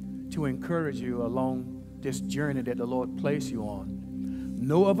to encourage you along this journey that the Lord placed you on.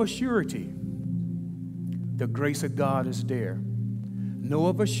 Know of a surety, the grace of God is there. Know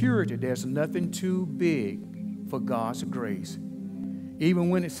of a surety, there's nothing too big for God's grace. Even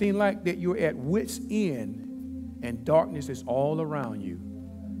when it seems like that you're at wit's end and darkness is all around you,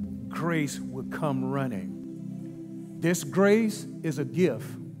 grace will come running. This grace is a gift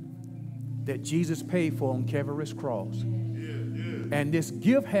that Jesus paid for on Calvary's cross. And this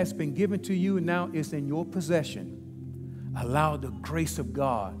gift has been given to you and now it's in your possession. Allow the grace of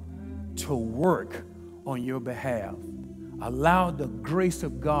God to work on your behalf. Allow the grace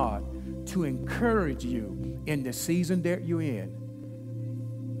of God to encourage you in the season that you're in.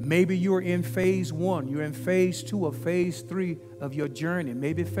 Maybe you're in phase 1, you're in phase 2 or phase 3 of your journey,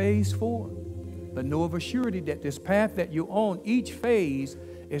 maybe phase 4. But know of a surety that this path that you're on, each phase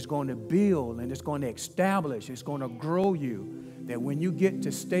is going to build and it's going to establish, it's going to grow you. That when you get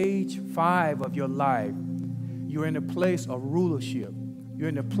to stage 5 of your life, you're in a place of rulership. You're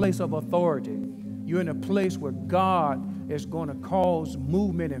in a place of authority. You're in a place where God is going to cause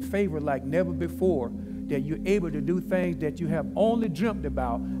movement and favor like never before. That you're able to do things that you have only dreamt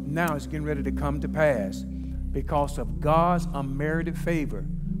about. Now it's getting ready to come to pass because of God's unmerited favor.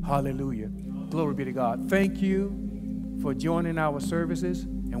 Hallelujah. Glory be to God. Thank you for joining our services,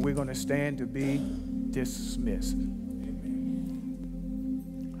 and we're going to stand to be dismissed.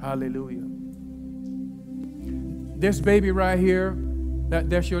 Hallelujah. This baby right here,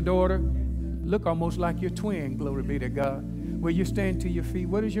 that's your daughter. Look almost like your twin. Glory be to God. Will you stand to your feet?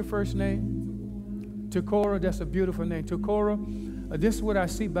 What is your first name? Takora, that's a beautiful name. Takora, this is what I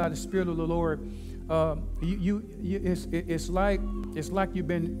see by the Spirit of the Lord. It's like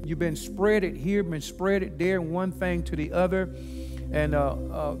you've been spread it here, been spread it there, one thing to the other, and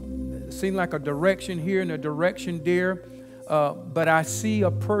seem like a direction here and a direction there. But I see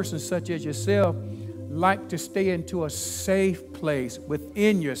a person such as yourself like to stay into a safe place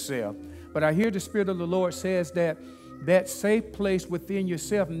within yourself. But I hear the Spirit of the Lord says that safe place within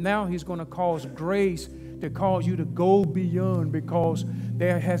yourself, now He's going to cause grace to cause you to go beyond, because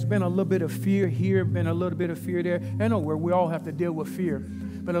there has been a little bit of fear here, been a little bit of fear there. I know where we all have to deal with fear.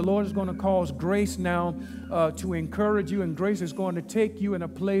 But the Lord is going to cause grace now to encourage you, and grace is going to take you in a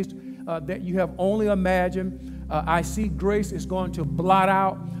place that you have only imagined. I see grace is going to blot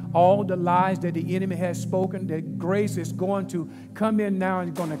out all the lies that the enemy has spoken. That grace is going to come in now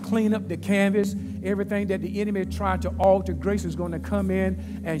and going to clean up the canvas. Everything that the enemy tried to alter, grace is going to come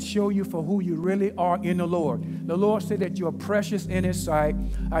in and show you for who you really are in the Lord. The Lord said that you're precious in His sight.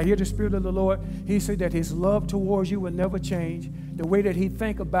 I hear the Spirit of the Lord. He said that His love towards you will never change. The way that He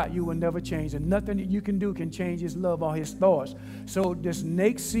think about you will never change. And nothing that you can do can change His love or His thoughts. So this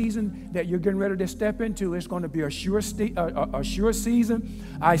next season that you're getting ready to step into is going to be a sure season.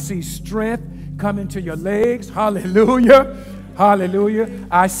 I see strength coming to your legs. Hallelujah. Hallelujah.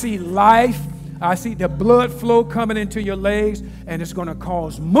 I see life. I see the blood flow coming into your legs, and it's going to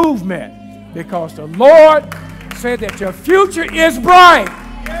cause movement, because the Lord said that your future is bright.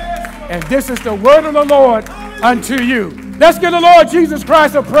 And this is the word of the Lord unto you. Let's give the Lord Jesus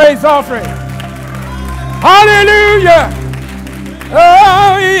Christ a praise offering. Hallelujah.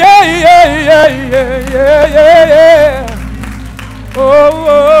 Oh, yeah, yeah, yeah, yeah, yeah, yeah. Oh,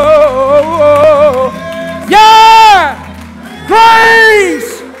 oh, oh, yeah.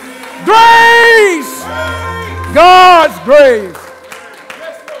 Grace. Grace. God's grace.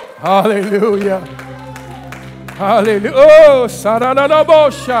 Hallelujah. Hallelujah. Oh,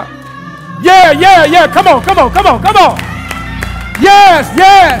 sararabosha. Yeah, yeah, yeah. Come on, come on, come on, come on. Yes,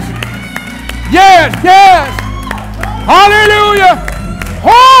 yes. Yes, yes. Hallelujah.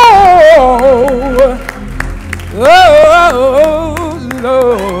 Oh, oh,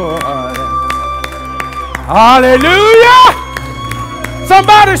 Lord. Hallelujah.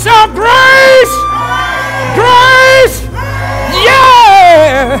 Somebody shout grace. Grace.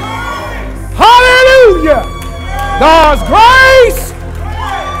 Yeah. Hallelujah. God's grace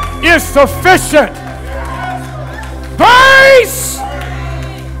is sufficient. Grace.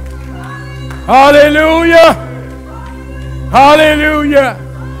 Hallelujah. Hallelujah.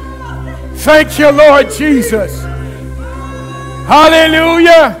 Thank you, Lord Jesus.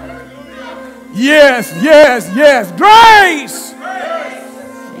 Hallelujah. Yes, yes, yes. Grace.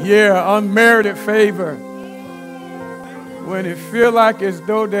 Yeah, unmerited favor. When it feels like as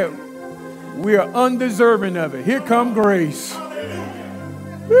though that we are undeserving of it, here come grace.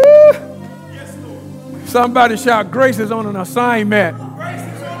 Woo. Somebody shout, grace is on an assignment.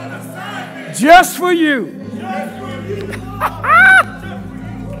 Just for you.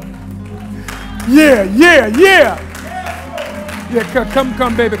 Yeah, yeah, yeah. Yeah,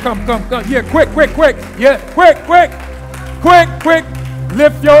 come, baby, come. Yeah, quick. Yeah, quick.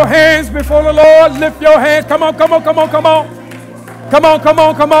 Lift your hands before the Lord. Lift your hands. Come on. Come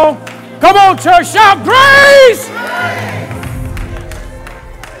on, church. Shout grace.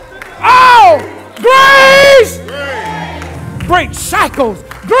 Oh, grace. Break shackles.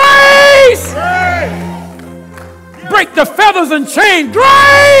 Grace. Break the feathers and chains.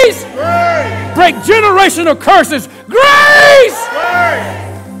 Grace. Break generational curses. Grace.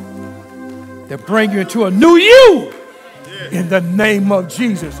 To bring you into a new you. In the name of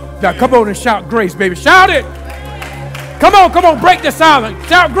Jesus. Now come on and shout grace, baby. Shout it. Come on. Break the silence.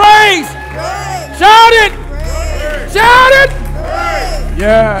 Shout grace. Shout it. Shout it.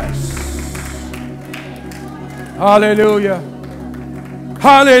 Yes. Hallelujah.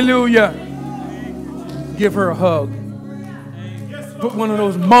 Hallelujah. Give her a hug. Put one of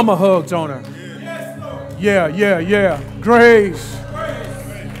those mama hugs on her. Yeah. Grace.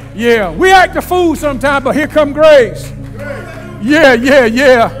 Yeah, we act a fool sometimes, but here come grace. Yeah.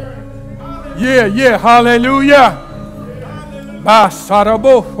 Hallelujah.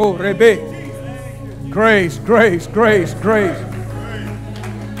 Grace.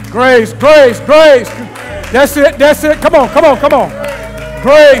 That's it. Come on.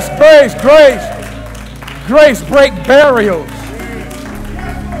 Grace break barriers.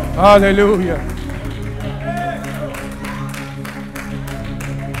 Hallelujah.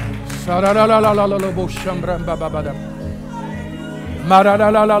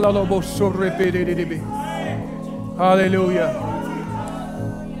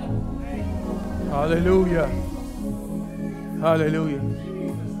 Hallelujah.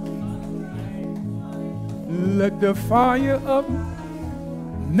 Let the fire up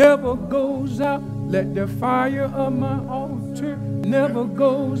never goes out. Let the fire of my altar never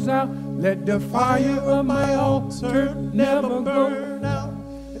goes out. Let the fire of my altar never burn out.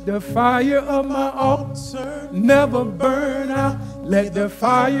 The fire of my altar never burn out. Let the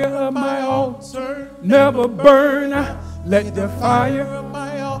fire of my altar never burn out. Let the fire of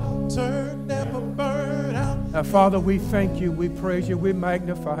my altar never burn out. Now, Father, we thank you, we praise you, we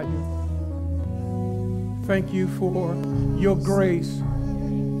magnify you. Thank you for your grace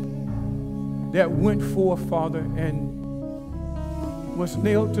that went forth, Father, and was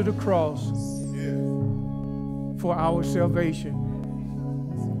nailed to the cross for our salvation.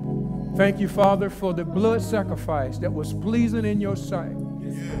 Thank you, Father, for the blood sacrifice that was pleasing in your sight.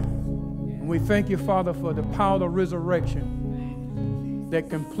 And we thank you, Father, for the power of the resurrection that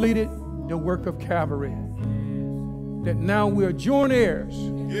completed the work of Calvary. That now we are joint heirs.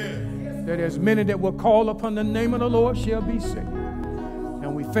 That as many that will call upon the name of the Lord shall be saved.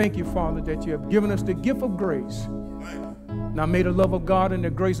 And we thank you, Father, that you have given us the gift of grace. Now may the love of God and the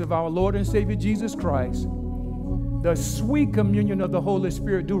grace of our Lord and Savior Jesus Christ, the sweet communion of the Holy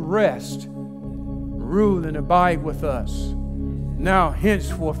Spirit do rest, rule, and abide with us now,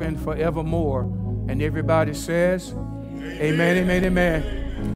 henceforth, and forevermore. And everybody says, amen, amen, amen.